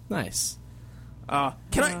tits. Nice.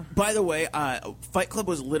 Can I? By the way, Fight Club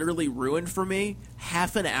was literally ruined for me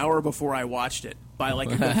half an hour before I watched it by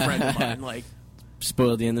like a good friend of mine. Like,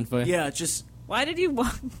 Spoiled the ending for you? yeah, just Why did you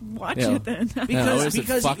watch Yeah. it then? Yeah, I said,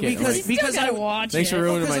 fuck it. Right. because I watch Thanks it. for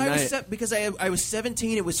ruining because my I night. was because I was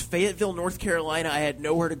 17. It was Fayetteville, North Carolina. I had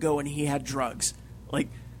nowhere to go, and he had drugs. Like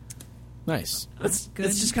Nice. that's good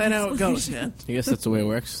just kind of how it goes, man. I guess that's the way it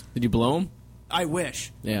works. Did you blow him? I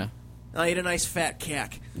wish. Yeah. I ate a nice fat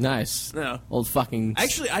cack. Nice. No. Old fucking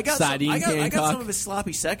Actually, I got some of his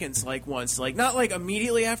sloppy seconds, like, once. Like, not, like,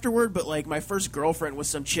 immediately afterward, but, like, my first girlfriend was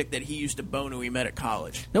some chick that he used to bone who he met at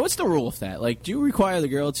college. Now, what's the rule with that? Like, do you require the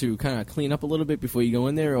girl to kind of clean up a little bit before you go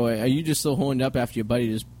in there, or are you just so horned up after your buddy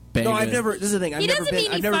just banged No, it? I've never. This is the thing. He doesn't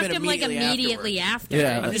mean he fucked him like immediately after.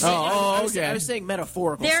 Yeah. I'm just saying, okay. I was saying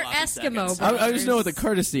metaphorical. They're sloppy Eskimo seconds. I just know what the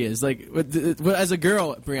courtesy is. Like, as a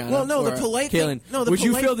girl, Brianna. Well, no, the or polite Caitlin, thing- no, the would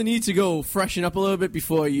you polite- feel the need to go freshen up a little bit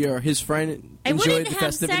before his friend I enjoyed wouldn't the have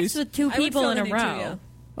festivities? sex with two I would people feel in the a need row. to, yeah.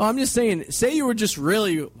 Oh, I'm just saying. Say you were just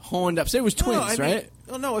really horned up. Say it was twins, No, I mean, right?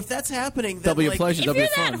 Well, no, if that's happening, then Double your like, pleasure, If double you're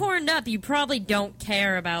your that fun. horned up, you probably don't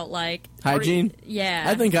care about, like... Hygiene. Yeah.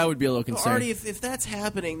 I think I would be a little Well, concerned. Artie, if that's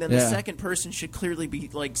happening, then Yeah. the second person should clearly be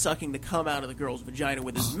like sucking the cum out of the girl's vagina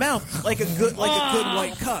with his mouth, like a good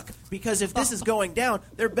white cuck. Because if this is going down,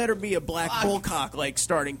 there better be a black bullcock like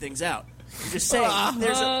starting things out. I'm just saying,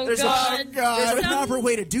 there's a proper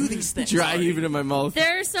way to do these things. Dry Artie. heaving in my mouth.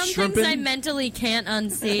 There are some Shrimping? things I mentally can't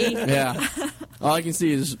unsee. Yeah. All I can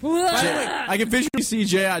see is I can visually see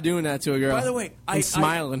JR doing that to a girl. By the way, and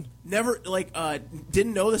smiling. Never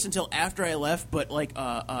didn't know this until after I left, but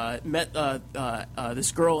met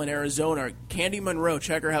this girl in Arizona, Candy Monroe.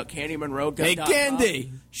 Check her out, Candy Monroe. Hey,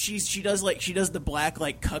 Candy. She does the black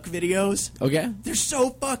like cuck videos. Okay. They're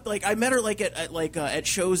so fucked. Like I met her like at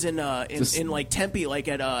shows in like Tempe, like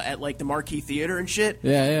at like the Marquee Theater and shit.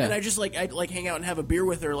 Yeah, yeah. And I'd like hang out and have a beer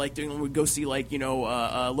with her, like we'd go see like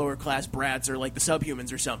lower class brats or like the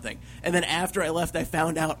Subhumans or something. And then after I left, I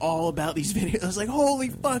found out all about these videos. I was like, holy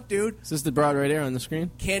fuck, dude. Is this the broad right there on the screen?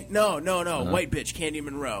 No, white bitch, Candy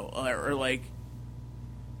Monroe, or like,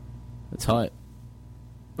 That's hot.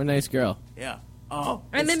 What a nice girl. yeah. Oh,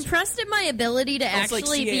 I'm impressed at my ability to Sounds like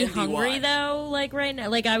actually be C-A-N-D-Y. hungry, though. Like right now,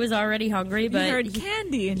 like I was already hungry, but You heard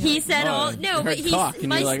candy. And he you're said Oh, all you no, heard but cock, and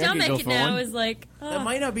my you're like, I could go stomach for now one. is like. that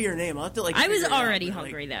might not be your name. I'll have to like. I was figure it out, already but, like,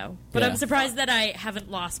 hungry though, but Yeah. I'm surprised that I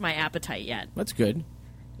haven't lost my appetite yet. That's good.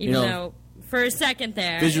 Even You know, though for a second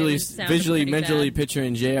there, Visually, it sounded pretty mentally bad.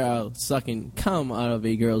 picturing JR sucking cum out of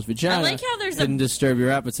a girl's vagina. I like how there's didn't disturb your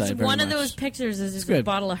appetite very one of much. those pictures is just good. a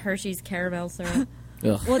bottle of Hershey's caramel syrup.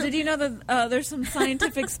 Ugh. Well, did you know that there's some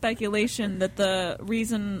scientific speculation that the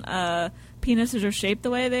reason penises are shaped the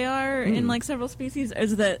way they are in like several species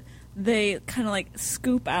is that they kind of like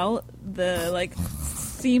scoop out the like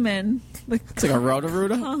semen. It's like a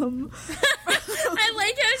Roto-Rooter. I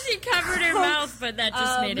like how she covered her mouth, but that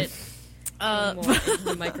just made it more into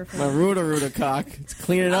the microphone. My Roto-Rooter cock. It's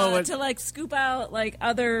clean it out with... to like scoop out like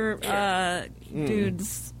other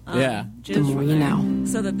dudes. Yeah. Jizz from there,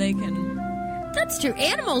 so that they can. That's true.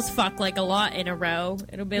 Animals fuck like a lot in a row.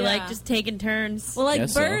 It'll be like Yeah. just taking turns. Well, like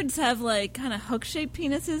Guess so. birds have like kind of hook-shaped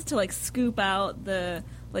penises to like scoop out the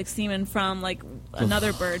like semen from like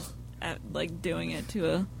another bird, like doing it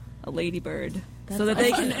to a ladybird, so that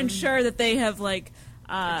they can ensure that they have like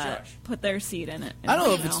put their seed in it. I don't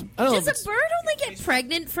know if it's... I don't know if Does a bird only get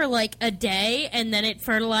pregnant for like a day and then it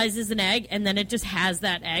fertilizes an egg and then it just has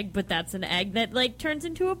that egg, but that's an egg that like turns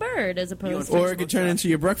into a bird as opposed to Or it could turn into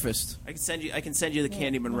your breakfast. I can send you the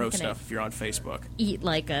Candy Monroe looking stuff at- if you're on Facebook. eat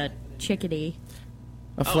like a chickadee.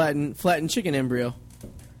 A flattened chicken embryo,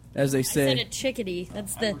 as they I said say. a chickadee.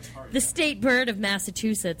 That's the state bird of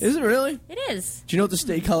Massachusetts. Is it really? It is. Do you know what the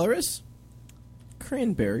state color is?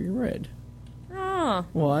 Cranberry red. Oh.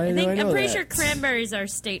 Why do I know I'm pretty that? sure cranberries are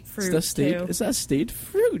state fruit It's the state. too. It's that state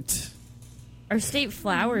fruit. Our state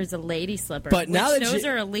flower is a lady slipper. But now which that those J-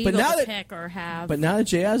 are but illegal now to that- pick or have. But now that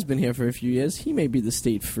JR's been here for a few years, he may be the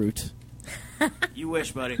state fruit. You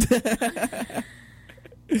wish, buddy.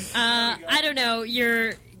 I don't know.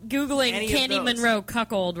 You're Googling Any of Candy those. Monroe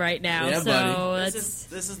cuckold right now, Yeah, so buddy. that's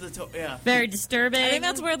This is the yeah. very disturbing. I think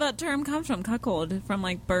that's where that term comes from, cuckold, from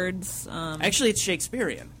like birds. Actually, it's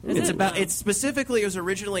Shakespearean. Is it? It's specifically, it was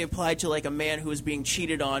originally applied to like a man who was being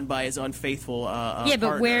cheated on by his unfaithful yeah, but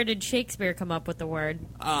partner. where did Shakespeare come up with the word?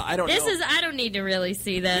 I don't This know. is I don't need to really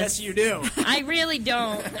see this. Yes, you do. I really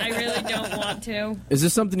don't. I really don't want to. Is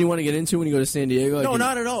this something you want to get into when you go to San Diego? Like, No,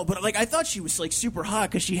 not at all. But like, I thought she was like super hot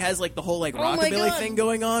because she has like the whole like Oh my rockabilly God. thing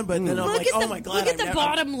going on. But then I'm Look like, at oh the my god, look at I'm the never-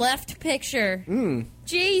 bottom left picture.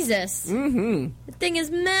 Jesus, the thing is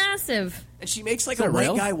massive. And she makes like Is a that white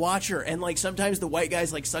real? guy watch her, and like sometimes the white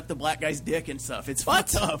guys like suck the black guy's dick and stuff. It's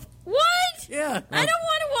fucked up. What? Yeah, I don't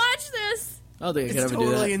want to watch this. I don't think I could it's ever do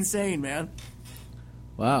totally that. insane, man.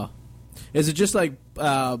 Wow. Is it just like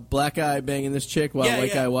black guy banging this chick while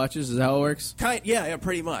white guy watches? Is that how it works? Yeah,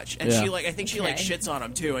 pretty much. And she I think she shits on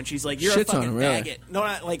him too. And she's like, "You're Shits a fucking on him, really? faggot." No,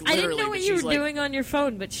 not like I literally. didn't know what you were doing on your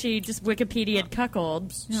phone, but she just Wikipedia'd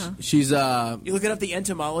cuckold. Yeah. She's You looking up the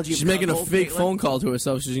etymology. she's of making a cuckold, fake Caitlin? phone call to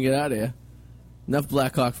herself so she can get out of here. Enough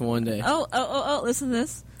black cock for one day. Oh! Listen to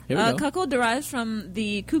this. Here we go. Cuckold derives from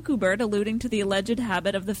the cuckoo bird, alluding to the alleged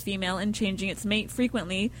habit of the female in changing its mate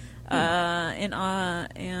frequently, and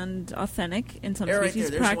authentic in some species.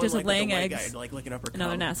 There's Practice one, of laying the white eggs guy, licking up her in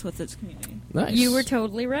other cum. nests with its community. Nice. You were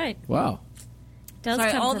totally right. Wow. Does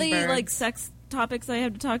Sorry, come all from the birds. sex topics I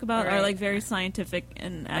have to talk about are Right. very scientific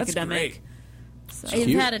and That's academic. great. So. I've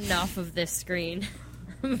Cute. had enough of this screen.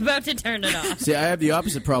 I'm about to turn it off. See, I have the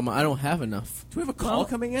opposite problem. I don't have enough. Do we have a call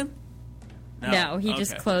coming in? No, he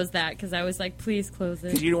just Okay. closed that because I was like, please close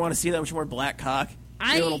it. You don't want to see that much more black cock.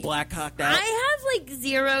 Your little black cocked out. I have like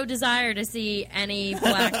zero desire to see any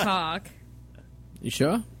black cock. You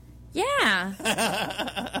sure? Yeah.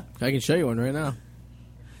 I can show you one right now.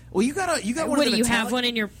 Well, you got one. What of do them you Italian- have one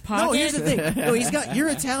in your pocket? No, here's the thing. No, you're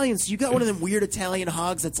Italian, so you got one of them weird Italian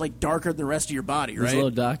hogs that's like darker than the rest of your body, It's right? a little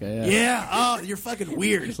darker, yeah. Yeah. Oh, you're fucking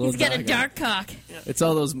weird. It's a He's little got a dark cock. It's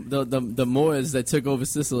all those the Moors that took over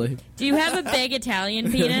Sicily. Do you have a big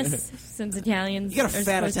Italian penis? Since Italians, You got a are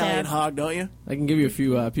fat supposed to Italian have- hog, don't you? I can give you a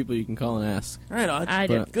few people you can call and ask. Right on. I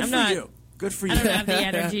do. But- Good I'm for not, you. Good for you. I don't have the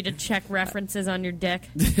energy to check references on your dick,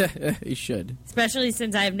 You should. especially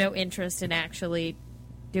since I have no interest in actually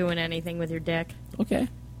doing anything with your dick. Okay.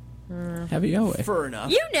 Have it your way. Fur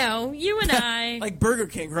enough. You know, you and I. Like Burger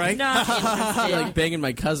King, right? Not interested. Like banging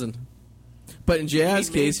my cousin. But in JR's You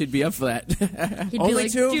mean me? case, he'd be up for that. He'd be Only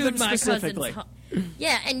like, two of dude, them my specifically. cousin's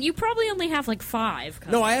yeah, and you probably only have like 5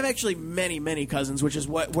 cousins. No, I have actually many cousins, which is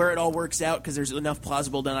where it all works out because there's enough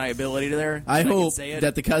plausible deniability there. I can hope say it.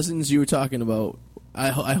 that the cousins you were talking about, I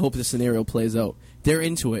hope the scenario plays out. They're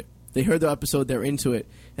into it. They heard the episode, they're into it.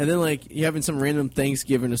 And then, like, you're having some random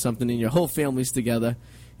Thanksgiving or something, and your whole family's together.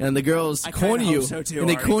 And the girls I kinda corner hope you, so too, and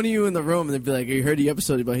they Artie. corner you in the room, and they'd be like, "You heard the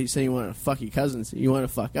episode about he's saying you want to fuck your cousins, you want to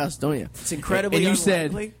fuck us, don't you?" It's incredibly and you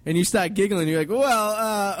unlikely. said, and you start giggling. You're like,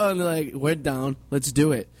 "Well," and they're like, "We're down, let's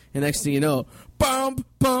do it." And next thing you know, bump,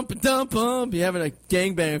 bump, dump, bump. You're having a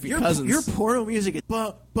gangbang with your cousins. Your porno music is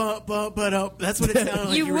bump, bump, bump, but up. That's what it sounded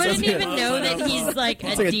like. You were wouldn't saying. even know that he's like a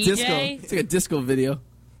it's like a DJ. disco. It's like a disco video.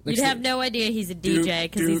 You'd Next have thing- no idea he's a DJ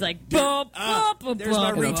because dude, he's like dude. bump, bump, bump, there's my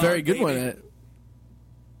bump. and a ring. very good Baby. one at it.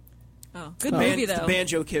 Oh, good Ban- movie the though.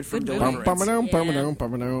 banjo kid from Good movie. Bum, Deliverance. bum, bum, Yeah. bum,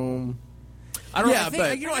 bum, bum. I don't know. Yeah, I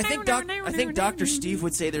think, but- I think Dr. Steve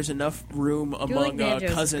would say there's enough room among banjo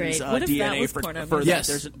is cousins great. What if that DNA was for porno that. music?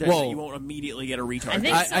 Yes. That Whoa. you won't immediately get a retard. I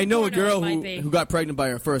think I know a Some girl porno might be. who got pregnant by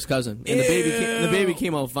her first cousin, and the baby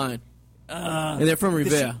came out fine. And they're from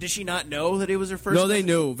Revere. Did she not know that it was her first? No, they cousin?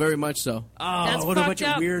 knew very much so. Oh, That's what a bunch fucked of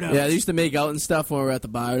up. weirdos. Yeah, they used to make out and stuff when we were at the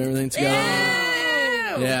bar and everything together.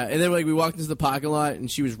 Ew. Yeah, and then like we walked into the parking lot and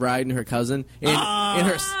she was riding her cousin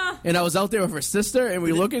and I was out there with her sister and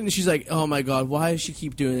we looking and she's like, "Oh my god, why does she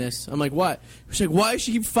keep doing this?" I'm like, "What?" She's like, "Why does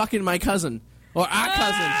she keep fucking my cousin or our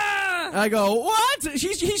cousin?" And I go, "What?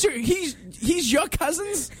 He's your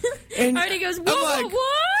cousins?" And Artie goes, I'm whoa, like,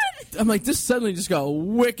 what? I'm like, this suddenly just got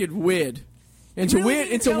wicked weird. And to Really weird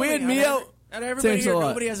didn't tell me out. Out of everybody Thanks a here, lot.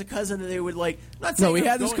 nobody has a cousin that they would like. Not No, saying we I'm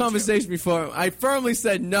had this going to. conversation before. I firmly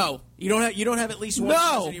said no. You don't have at least one No.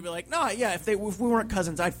 cousin. You'd be like, no, yeah. If we weren't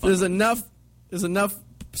cousins, I'd fuck. There's them. enough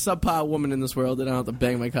subpar woman in this world that I don't have to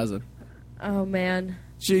bang my cousin. Oh man.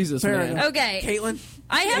 Jesus, Fair man. enough. Okay. Caitlin,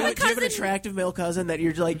 I have do you a do you have cousin. an attractive male cousin that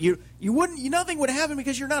you're like you wouldn't nothing would happen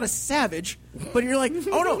because you're not a savage, but you're like,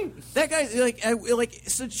 oh no, that guy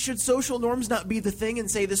so should social norms not be the thing and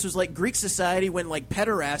say this was like Greek society when like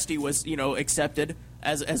pederasty was accepted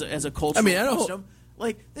as a cultural I mean, I don't- custom.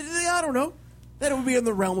 Like I don't know, that would be in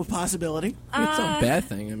the realm of possibility. It's not a bad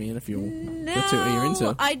thing. I mean, if that's what you're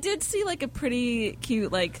into. I did see like a pretty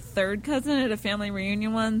cute like third cousin at a family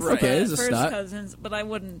reunion once. Right. Okay, there's a first start. cousins, but I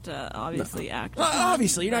wouldn't obviously act. Well, on that.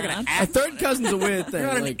 obviously, you're not going to A act. third cousin's a weird thing.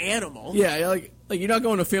 You're not like, an animal. yeah, like you're not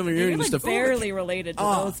going to family You're reunion like just to barely related to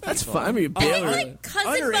Oh, those people. That's fine. I mean, I barely. think like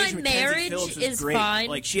cousin Underage by Mackenzie marriage Phillips was is great. fine.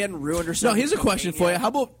 Like she hadn't ruined herself. No, here's a with question cocaine for you.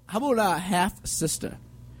 yet. How about a half sister?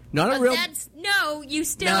 Not a But real. you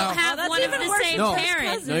still No. have that's one of even the worse same No,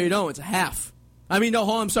 parent. no, you don't. It's a half. I mean, no.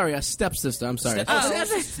 I'm sorry. A stepsister. I'm sorry. Half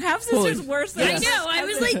sister's Holy- worse than I know. I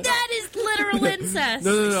was like, that is literal incest.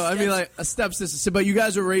 No. I mean, like a stepsister. So, but you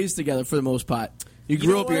guys were raised together for the most part. You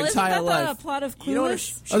grew up your Well, entire isn't that life. the plot of You know what?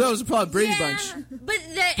 Clueless? Oh, that was probably Brady yeah, Bunch. but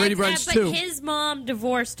Brady Bunch but too. his mom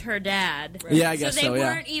divorced her dad. Yeah, I guess so. They so.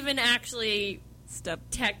 Yeah. weren't even actually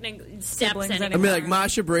technically steps siblings anymore. I mean, like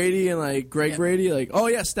Masha Brady and like Greg Brady, like, oh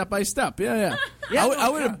yeah, Step by Step, yeah. I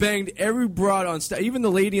would have banged every broad on Step, even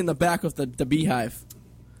the lady in the back with the beehive.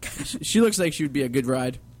 She looks like she would be a good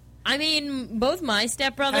ride. I mean, both my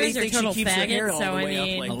stepbrothers are total faggots, so I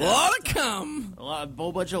mean, a lot of cum, a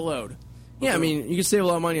whole bunch of load. Yeah, I mean, you can save a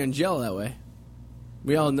lot of money on gel that way.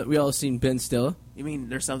 We all seen Ben Stiller. You mean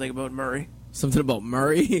there's something about Murray? Something about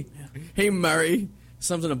Murray? Yeah. Hey, Murray.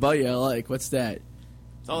 Something about you I like. What's that?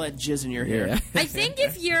 It's all that jizz in your hair. Yeah. I think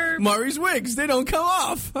if you're... Murray's wigs, they don't come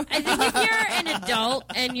off. I think if you're an adult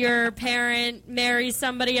and your parent marries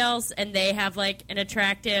somebody else and they have, like, an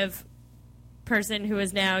attractive person who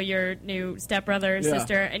is now your new stepbrother or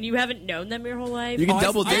sister, and you haven't known them your whole life... You can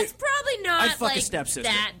double date. That's probably not, I'd fuck like, a stepsister.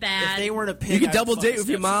 that bad. If they weren't a pig, You could I'd double fuck date a with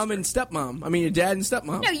your mom and stepmom. I mean, your dad and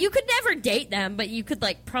stepmom. No, you could never date them, but you could,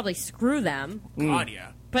 like, probably screw them. God,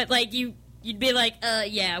 yeah. But, like, you'd be like,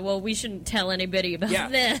 yeah, well, we shouldn't tell anybody about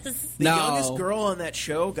this. The youngest girl on that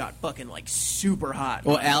show got fucking, like, super hot.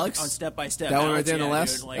 Well, Alex? On Step by Step. That one right Alex, there in the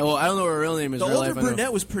last? Dude, like, well, I don't know what her real name is. The real older life,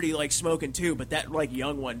 brunette was pretty, like, smoking, too, but that, like,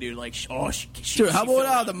 young one, dude, like, she Dude, how filled about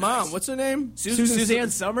out the nice. mom? What's her name? Suzanne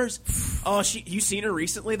Summers? Oh, you seen her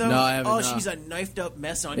recently, though? No, I haven't. Oh, no. she's a knifed-up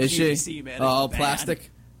mess on Is QVC, she? man. Oh, It's bad. plastic?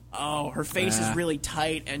 Oh, her face is really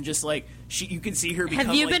tight, and just, like, you can see her become,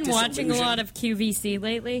 Have you like, been watching a disillusioned. lot of QVC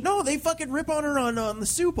lately? No, they fucking rip on her on the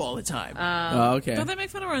soup all the time. Oh, okay. Don't they make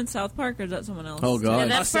fun of her in South Park, or is that someone else? Oh, God. Yeah,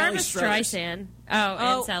 that's Sally Barbara Struthers. Streisand.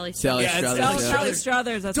 And Sally Sally Struthers. Struthers. Sally yeah. Sally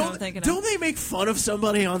Struthers, that's what I'm thinking of. Don't they make fun of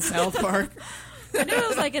somebody on South Park? I knew it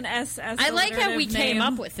was like an SS. I like how we alliterative came name.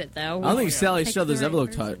 up with it, though. I don't think Sally Picked Struthers the ever right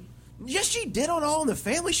looked hot. person. Yes, she did on All in the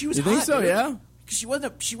Family. She was You hot, think so, dude. yeah? She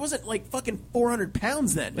wasn't like fucking 400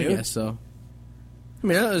 pounds then, I dude. guess so. I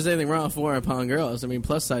mean, I don't think there's anything wrong with 400-pound girls. I mean,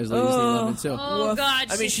 plus-size ladies need loving, too. Oh, God.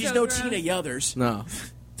 I mean, she's so no gross. Tina Yothers. No.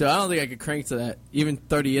 Dude, I don't think I could crank to that, even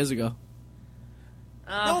 30 years ago.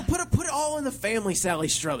 No, put it all in the family, Sally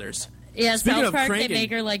Struthers. Yeah, Speaking South of Park, cranking- they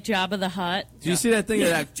make her like Jabba the Hutt. Did you see that thing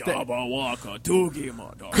that Jabba Waka Toogie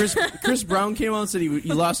Mother. Chris Brown came out and said he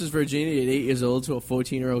lost his virginity at 8 years old to a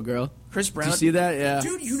 14-year-old girl? Chris Brown. Did you see that? Yeah.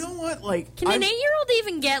 Dude, you know what? Like, Can an 8-year-old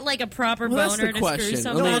even get like a proper Well, that's boner the to screw question.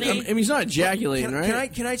 somebody? I mean, he's not ejaculating,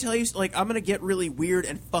 right? Can I tell you? Like, I'm gonna get really weird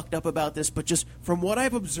and fucked up about this, but just from what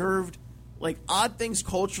I've observed, like odd things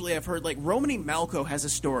culturally, I've heard like Romany Malco has a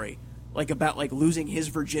story. Like about like losing his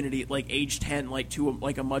virginity at like age 10, like to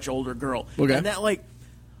a much older girl, Okay. and that like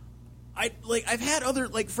I've had other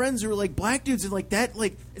like friends who are like black dudes and like that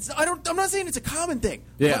like I'm not saying it's a common thing,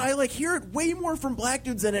 Yeah. but I like hear it way more from black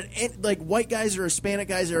dudes than like white guys or Hispanic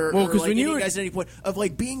guys or, Well, or 'cause like when you Indian were- guys at any point of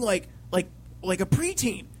like being like a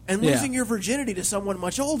preteen and Yeah. losing your virginity to someone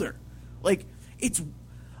much older, like it's.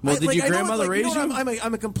 Well, did your I know grandmother like, raise know you? what,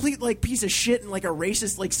 I'm a complete like piece of shit and like a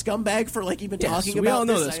racist like scumbag for like even Yes, talking we about all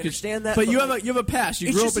know this. this. I 'Cause- understand that, But you like, have a past. You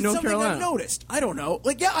it's grew just up in North something Carolina. I've noticed. I don't know.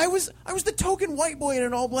 Like, yeah, I was the token white boy in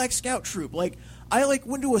an all black scout troop. Like, I like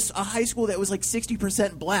went to a high school that was like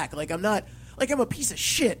 60% black. Like, I'm not. Like, I'm a piece of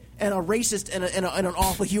shit and a racist and an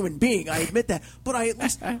awful human being. I admit that. But I at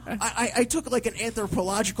least I took like an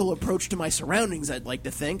anthropological approach to my surroundings. I'd like to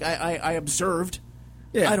think I observed.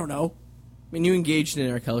 Yeah. I don't know. I mean, you engaged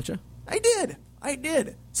in our culture. I did.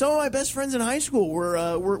 Some of my best friends in high school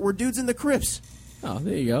were dudes in the Crips. Oh,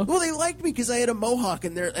 there you go. Well, they liked me because I had a mohawk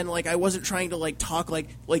and like I wasn't trying to like talk like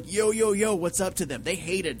yo, what's up to them. They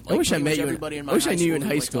hated. Like, I wish I pretty met much you. Everybody in my I wish high I knew you in school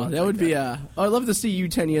high who, like, school. talked That like would be. I'd love to see you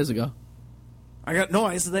 10 years ago.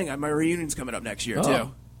 That's the thing. My reunion's coming up next year Oh.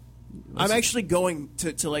 too. I'm actually going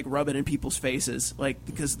to like rub it in people's faces, like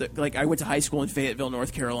because like I went to high school in Fayetteville,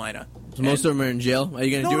 North Carolina. So most of them are in jail. Are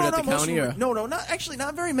you going to do it at the most county of or? them- No,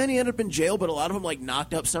 not very many end up in jail, but a lot of them like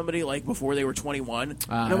knocked up somebody like before they were 21. And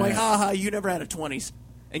I'm like, right. you never had a 20s,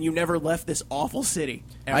 and you never left this awful city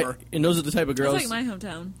ever. And those are the type of girls. It's like my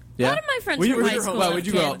hometown. Yeah. A lot of my friends Where you- from where'd high you- school wow, have where'd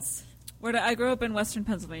you go? kids. I grew up in Western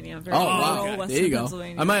Pennsylvania. Very Oh, rural wow. Western There you go.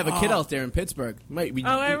 Pennsylvania. I might have a kid out there in Pittsburgh. Might be,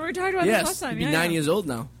 Oh, we were talking about yes, this last time. he'd be 9 years old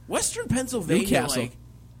now. Western Pennsylvania, Newcastle.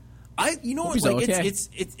 like you know Hope what, he's like okay.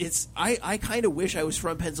 it's I kind of wish I was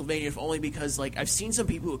from Pennsylvania, if only because like I've seen some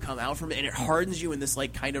people who come out from it and it hardens you in this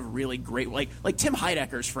like kind of really great like Tim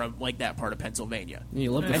Heidecker's from like that part of Pennsylvania.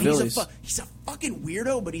 You love the And Phillies. he's a fucking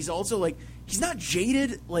weirdo, but he's also like he's not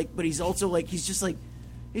jaded, like, but he's also like he's just like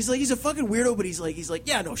he's a fucking weirdo, but he's like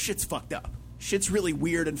yeah, no, shit's fucked up. Shit's really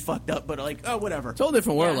weird and fucked up, but like, oh, whatever. It's a whole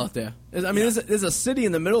different world Yeah. out there. I mean, there's a city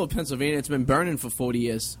in the middle of Pennsylvania. It's been burning for 40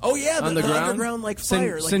 years. Oh yeah, the underground, underground like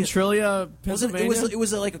fire, like Centralia, Pennsylvania. it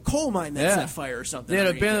was like a coal mine that set fire or something. They had to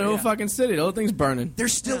underneath abandon it, the whole yeah. fucking city. The whole thing's burning.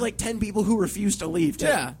 There's still like 10 people who refuse to leave. Too.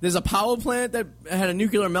 Yeah, there's a power plant that had a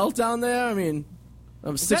nuclear meltdown there. I mean,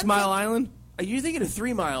 6 Mile Island. Are you thinking of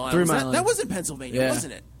 3 Mile Island? 3 Mile Island. That was in Pennsylvania,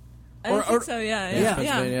 wasn't it? I think so.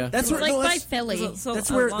 Yeah. That's where, by Philly. That's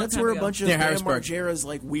where a bunch of Harrisburg. Margera's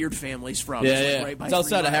like weird families from. Yeah, Like, yeah. right by It's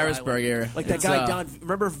outside 3 of Mile Harrisburg Island. area. Like that It's, guy Don.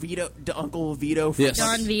 Remember Vito, Uncle Vito? From Yes.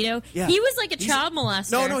 Don Vito. Yeah. He was like a child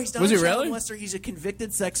molester. No, he's not Was a he child really? molester. He's a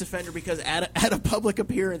convicted sex offender because at a public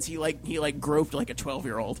appearance he groped like a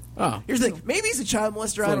 12-year-old. Oh. Here's the thing. Maybe he's a child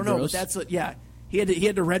molester. I don't know. gross. But that's what. Yeah. He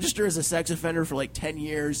had to register as a sex offender for like 10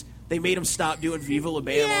 years. They made him stop doing Viva La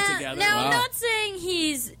Bam altogether. Now, Wow. I'm not saying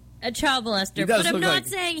he's a child molester, does but I'm look not like-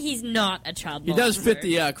 saying he's not a child molester. He does fit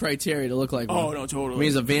the criteria to look like one. Oh, no, totally. I mean,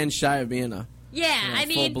 he's a van shy of being a... Yeah, I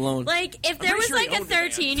mean, full-blown. like if there pretty was sure he like a owned a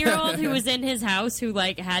band. 13-year-old who was in his house who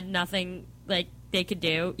like had nothing like they could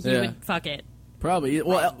do, he Yeah. would fuck it. Probably.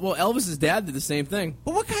 Well, Elvis's dad did the same thing.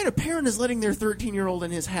 But what kind of parent is letting their 13-year-old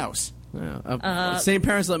in his house? Yeah. Same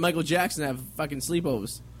parents let Michael Jackson have fucking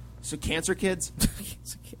sleepovers. So cancer kids?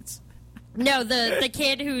 Kids. No, the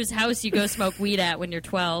kid whose house you go smoke weed at when you're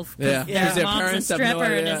 12. Yeah. Their Because their mom's a parents have stripper no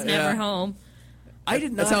idea. and is never Yeah. home. I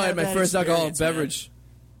did not. That's how I had my have first that alcoholic experience, man. beverage.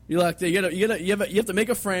 You have to make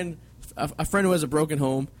a friend who has a broken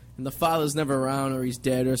home, and the father's never around, or he's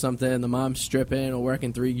dead, or something, and the mom's stripping or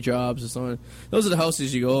working 3 jobs or something. Those are the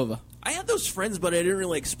houses you go over. I had those friends, but I didn't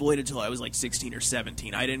really exploit it until I was like 16 or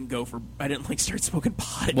 17. I didn't like start smoking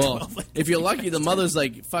pot at Well, 12. Like, if you're lucky, the mother's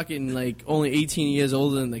like fucking like only 18 years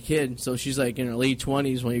older than the kid, so she's like in her late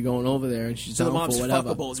 20s when you're going over there, and she's so the down mom's for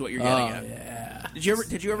whatever. fuckable is what you're getting at. Yeah.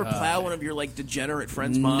 Did you ever plow one of your like degenerate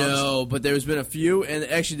friends' moms? No, but there's been a few, and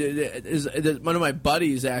actually, there's one of my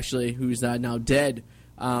buddies actually who's now dead.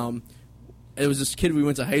 It was this kid we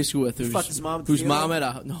went to high school with, fucked his mom at the whose funeral? mom had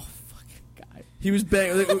a fucking guy. He was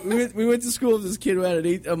banging. we went to school with this kid who had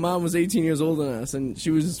a mom was 18 years older than us, and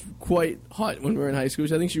she was quite hot when we were in high school.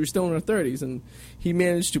 I think she was still in her 30s, and he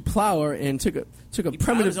managed to plow her and took a He plowed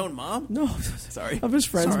primitive his own mom? No, Sorry. of his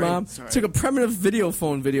friend's Sorry, mom. sorry. Took a primitive video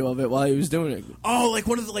of it while he was doing it. Oh, like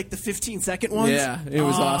one of the 15-second ones? Yeah, it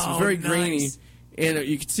was awesome. Very nice. grainy. And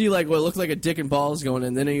you could see like what looked like a dick and balls going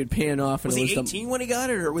in. Then he would pan off. And Was it he was 18 when he got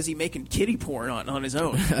it, or was he making kiddie porn on his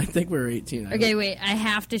own? I think we were 18. Okay, wait. I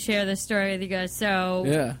have to share this story with you guys. So,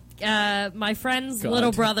 Yeah. my friend's God.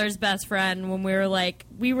 little brother's best friend, when we were like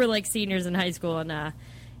seniors in high school, and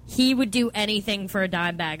he would do anything for a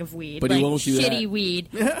dime bag of weed. But like he won't do shitty that. weed.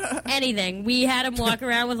 Anything. We had him walk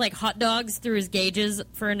around with like hot dogs through his gauges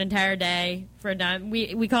for an entire day for a dime.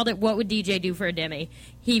 We called it "What would DJ do for a Dimmy?"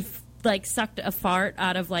 He like sucked a fart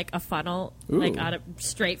out of like a funnel, like Ooh.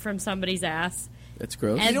 straight from somebody's ass. That's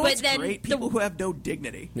gross. And- You know but what's then great? the- People who have no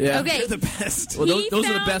dignity. Yeah. Okay. They're the best. Well, He those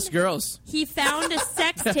are the found- best girls. He found a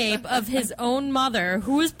sex tape of his own mother,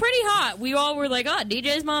 who was pretty hot. We all were like, "Oh,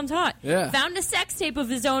 DJ's mom's hot." Yeah. Found a sex tape of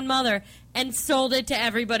his own mother and sold it to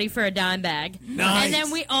everybody for a dime bag. Nice. And then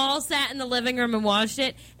we all sat in the living room and watched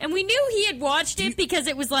it. And we knew he had watched it because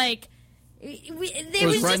it was like. It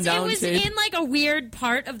was tape? in like a weird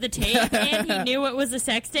part of the tape, and he knew it was a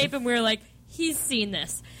sex tape, and we were like, he's seen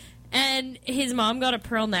this. And his mom got a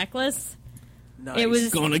pearl necklace. Nice. It was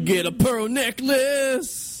Gonna get a pearl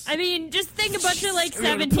necklace. I mean, just think a bunch of like I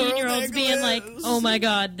got a pearl 17-year-olds being like, necklace. "Oh my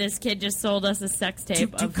god, this kid just sold us a sex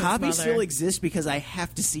tape." Do of his copies mother." still exist? Because I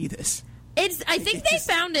have to see this. I think they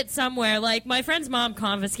found it somewhere. Like my friend's mom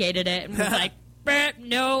confiscated it and was like, "Brr,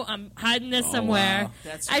 "No, I'm hiding this somewhere." wow.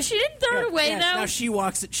 That's- She didn't throw it away though. Now she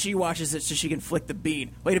watches it so she can flick the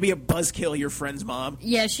bean. Way to be a buzzkill, your friend's mom.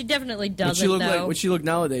 Yeah, she definitely What'd doesn't she look though. like? What'd she look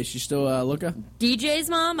nowadays? She still looker? DJ's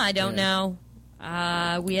mom, I don't Yeah.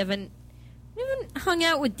 know. We haven't hung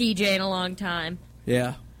out with DJ in a long time.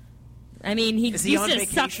 Yeah. I mean, he Is he used on to suck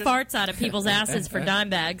vacation? farts out of people's asses for dime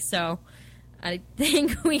bags, so I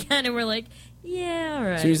think we kind of were like, yeah, all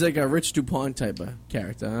right. So he's like a Rich DuPont type of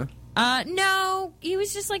character, huh? No, he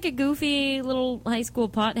was just like a goofy little high school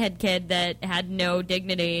pothead kid that had no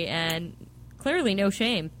dignity and clearly no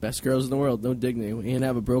shame. Best girls in the world, no dignity, and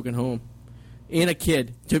have a broken home. And a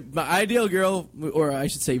kid. My ideal girl, or I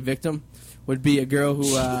should say victim, would be a girl who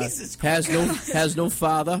Jesus has no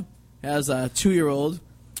father, has a 2-year-old,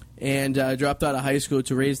 and dropped out of high school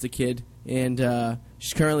to raise the kid, and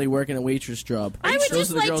she's currently working a waitress job. I would Those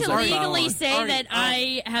just are the like girls to I follow legally on. say Arty, that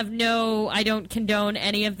I don't condone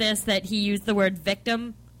any of this, that he used the word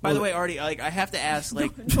victim. By the way, Artie, I have to ask,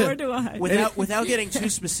 Nor do I. without getting too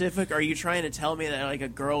specific, are you trying to tell me that like a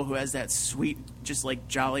girl who has that sweet, just like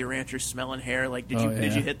Jolly Rancher smelling hair, like did you Yeah.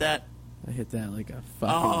 hit that? I hit that like a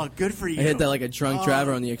fucking... Oh, good for you. I hit that like a drunk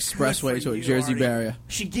driver on the expressway to a Jersey Arty. barrier.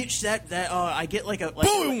 She gets that. I get like a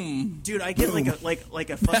boom, dude. I get like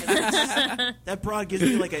a fucking. That broad gives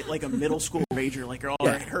me like a middle school rager. Like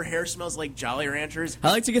her hair smells like Jolly Ranchers.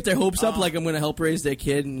 I like to get their hopes up, like I'm going to help raise their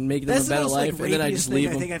kid and make them a better life, and then I just leave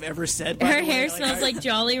them. I think I've ever said. Her hair smells like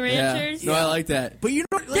Jolly Ranchers. Yeah. No, I like that. But you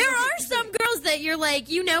know, there are some girls that you're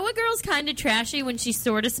like, a girl's kind of trashy when she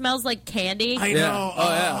sort of smells like candy. I know. Yeah. Oh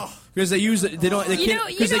yeah. Because they use it, they don't. They can't. You know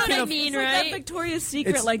what I It's mean, like right? that Victoria's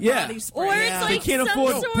Secret body spray. Or it's like they can't some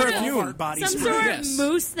afford sort perfume. of some sort of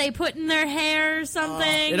mousse they put in their hair or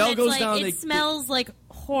something. It all goes down. It smells like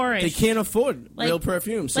horrid. They can't afford real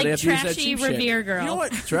perfume, so they have to use that cheap trashy Revere shit. girl. You know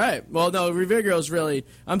what? That's right. Well, no, Revere girls really.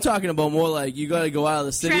 I'm talking about more like you got to go out of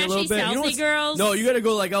the city Trashy a little bit. Southie girls. No, you got to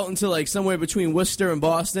go like out into like somewhere between Worcester and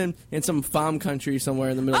Boston and some farm country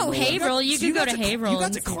somewhere in the middle. Oh, of nowhere. Haverhill. You can go to Haverhill. You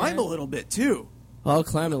got to climb a little bit too. I'll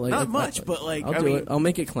climb it like Not much, but like I'll do it. I'll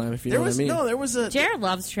make it climb if you know what I mean. No, there was a. Jared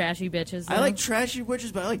loves trashy bitches. Though. I like trashy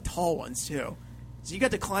witches, but I like tall ones too. So you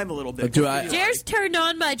got to climb a little bit. Jared's turned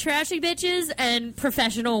on by trashy bitches and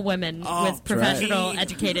professional women with professional,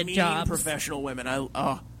 educated jobs. Professional women.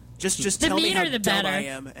 Just tell me how the dumb better. I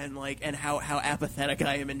am, and how apathetic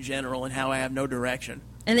I am in general, and how I have no direction.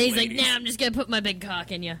 And then he's like, "Nah, I'm just gonna put my big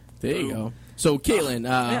cock in you." There you go. So, Caitlin,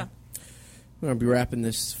 we're going to be wrapping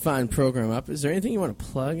this fine program up. Is there anything you want to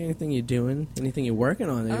plug? Anything you're doing? Anything you're working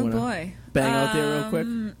on that you want to bang out there real quick?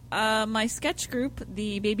 My sketch group,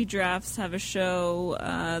 the Baby Drafts, have a show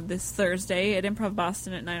this Thursday at Improv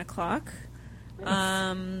Boston at 9 o'clock.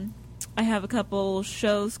 I have a couple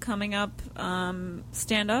shows coming up,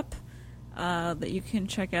 stand-up, that you can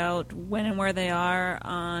check out when and where they are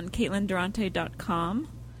on CaitlinDurante.com.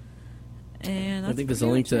 And I think there's a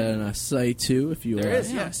link to that on our site too. If you there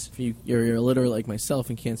is, yes. If you're illiterate like myself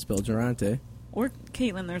and can't spell Durante or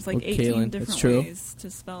Caitlin, there's like 18 Caitlin. different ways to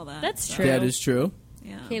spell that. That's true. That is true.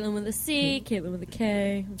 Yeah. Caitlin with a C, Caitlin with a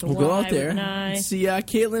K. With a we'll y, go out there with an I. and see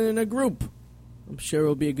Caitlin in a group. I'm sure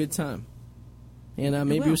it'll be a good time. And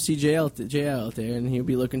maybe we'll see JL out there, and he'll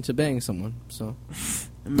be looking to bang someone. So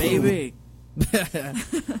maybe.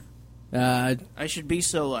 I should be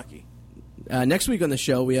so lucky. Next week on the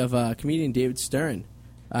show, we have comedian David Stern.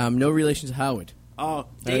 No relation to Howard. Oh,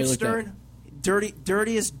 Dave Stern,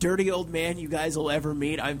 dirtiest dirty old man you guys will ever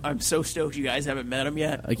meet. I'm so stoked you guys haven't met him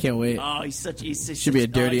yet. I can't wait. Oh, should be a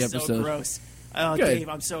dirty episode. So gross. Dave,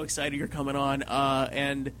 I'm so excited you're coming on.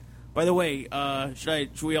 And by the way,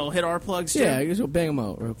 should we all hit our plugs too? Yeah, I guess we'll bang them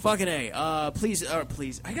out real quick. Fucking A. Please. I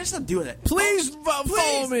gotta stop doing that. Please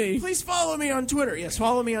follow me. Please folloll me on Twitter. Yes,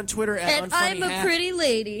 follow me on Twitter at And I'm a pretty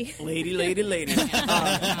lady. Lady.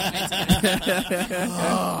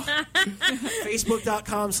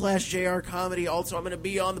 Facebook.com/JR Comedy. Also, I'm going to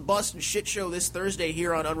be on the Boston Shit Show this Thursday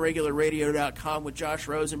here on UnregularRadio.com with Josh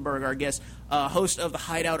Rosenberg, our guest, host of the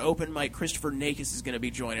Hideout Open Mic. Christopher Nakis is going to be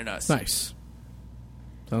joining us. Nice.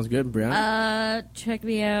 Sounds good, Brianna. Check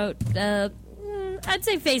me out. I'd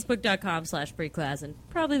say Facebook.com/BreClassen.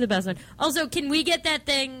 Probably the best one. Also, can we get that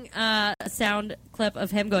thing, a sound clip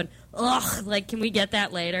of him going, ugh, like, can we get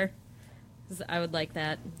that later? 'Cause I would like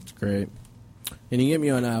that. Great. And you can get me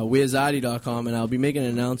on Where'sArty.com, and I'll be making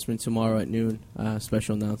an announcement tomorrow at noon,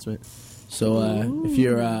 special announcement. So if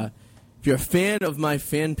you're a fan of my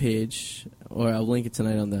fan page, or I'll link it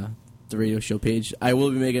tonight on the radio show page, I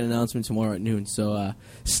will be making an announcement tomorrow at noon. So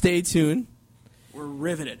stay tuned. We're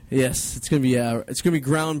riveted. Yes, it's gonna be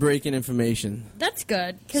groundbreaking information. That's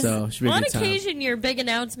good. Because so, on occasion, your big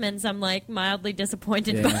announcements, I'm like mildly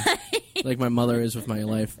disappointed by. Like my mother is with my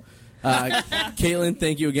life. Caitlin,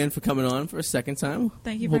 thank you again for coming on for a second time.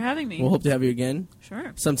 Thank you for having me. We'll hope to have you again.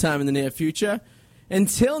 Sure. Sometime in the near future.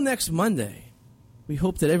 Until next Monday, we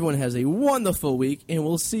hope that everyone has a wonderful week, and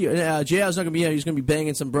we'll see you. JR's not going to be here. He's going to be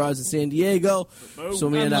banging some broads in San Diego. So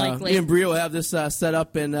me and Bria will have this set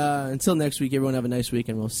up, and until next week, everyone have a nice week,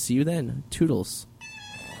 and we'll see you then. Toodles.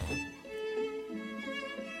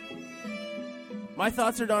 My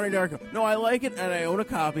thoughts are Donnie Darko. No, I like it, and I own a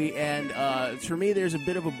copy, and for me, there's a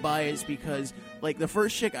bit of a bias because, like, the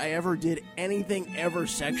first chick I ever did anything ever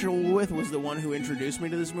sexual with was the one who introduced me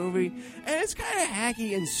to this movie, and it's kind of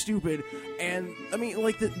hacky and stupid, and, I mean,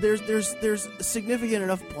 like, there's significant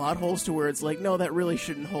enough plot holes to where it's like, no, that really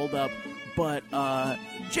shouldn't hold up. But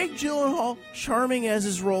Jake Gyllenhaal, charming as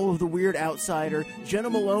his role of the weird outsider. Jenna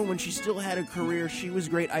Malone, when she still had a career, she was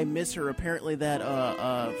great. I miss her. Apparently that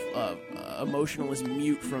emotionalist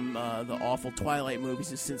mute from the awful Twilight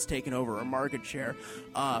movies has since taken over a market share.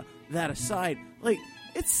 That aside, like,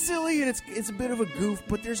 it's silly and it's a bit of a goof,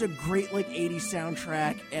 but there's a great like 80s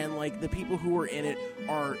soundtrack, and like the people who are in it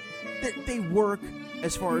are they work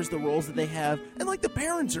as far as the roles that they have, and like the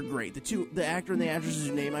parents are great. The actor and the actress's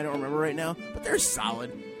name I don't remember right now, but they're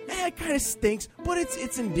solid. It kind of stinks, but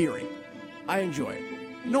it's endearing. I enjoy it.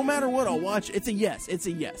 No matter what, I'll watch. It's a yes. It's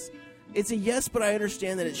a yes. It's a yes, but I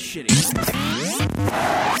understand that it's shitty.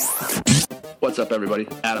 What's up, everybody?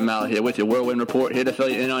 Adam Mallett here with your Whirlwind Report, here to fill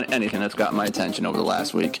you in on anything that's got my attention over the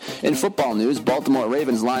last week. In football news, Baltimore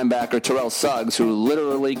Ravens linebacker Terrell Suggs, who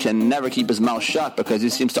literally can never keep his mouth shut because he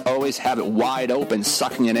seems to always have it wide open,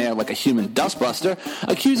 sucking in air like a human dustbuster,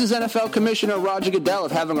 accuses NFL Commissioner Roger Goodell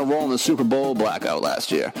of having a role in the Super Bowl blackout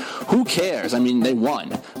last year. Who cares? I mean, they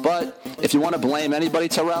won. But if you want to blame anybody,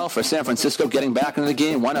 Terrell, for San Francisco getting back into the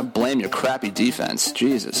game, why not blame your crappy defense?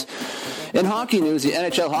 Jesus. In hockey news, the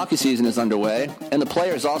NHL hockey season is underway, and the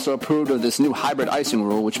players also approved of this new hybrid icing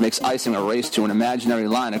rule, which makes icing a race to an imaginary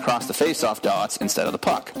line across the face-off dots instead of the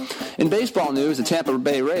puck. In baseball news, the Tampa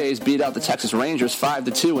Bay Rays beat out the Texas Rangers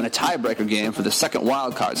 5-2 in a tiebreaker game for the second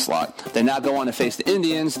wild card slot. They now go on to face the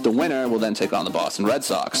Indians. The winner will then take on the Boston Red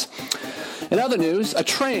Sox. In other news, a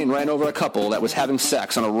train ran over a couple that was having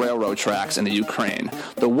sex on a railroad tracks in the Ukraine.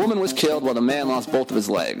 The woman was killed while the man lost both of his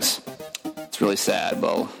legs. It's really sad,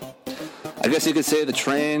 Bo. I guess you could say the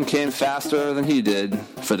train came faster than he did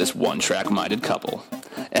for this one-track-minded couple.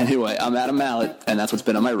 Anyway, I'm Adam Mallett, and that's what's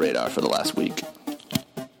been on my radar for the last week.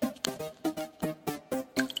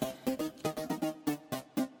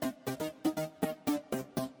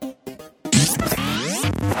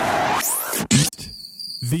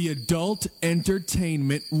 The Adult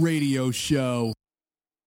Entertainment Radio Show.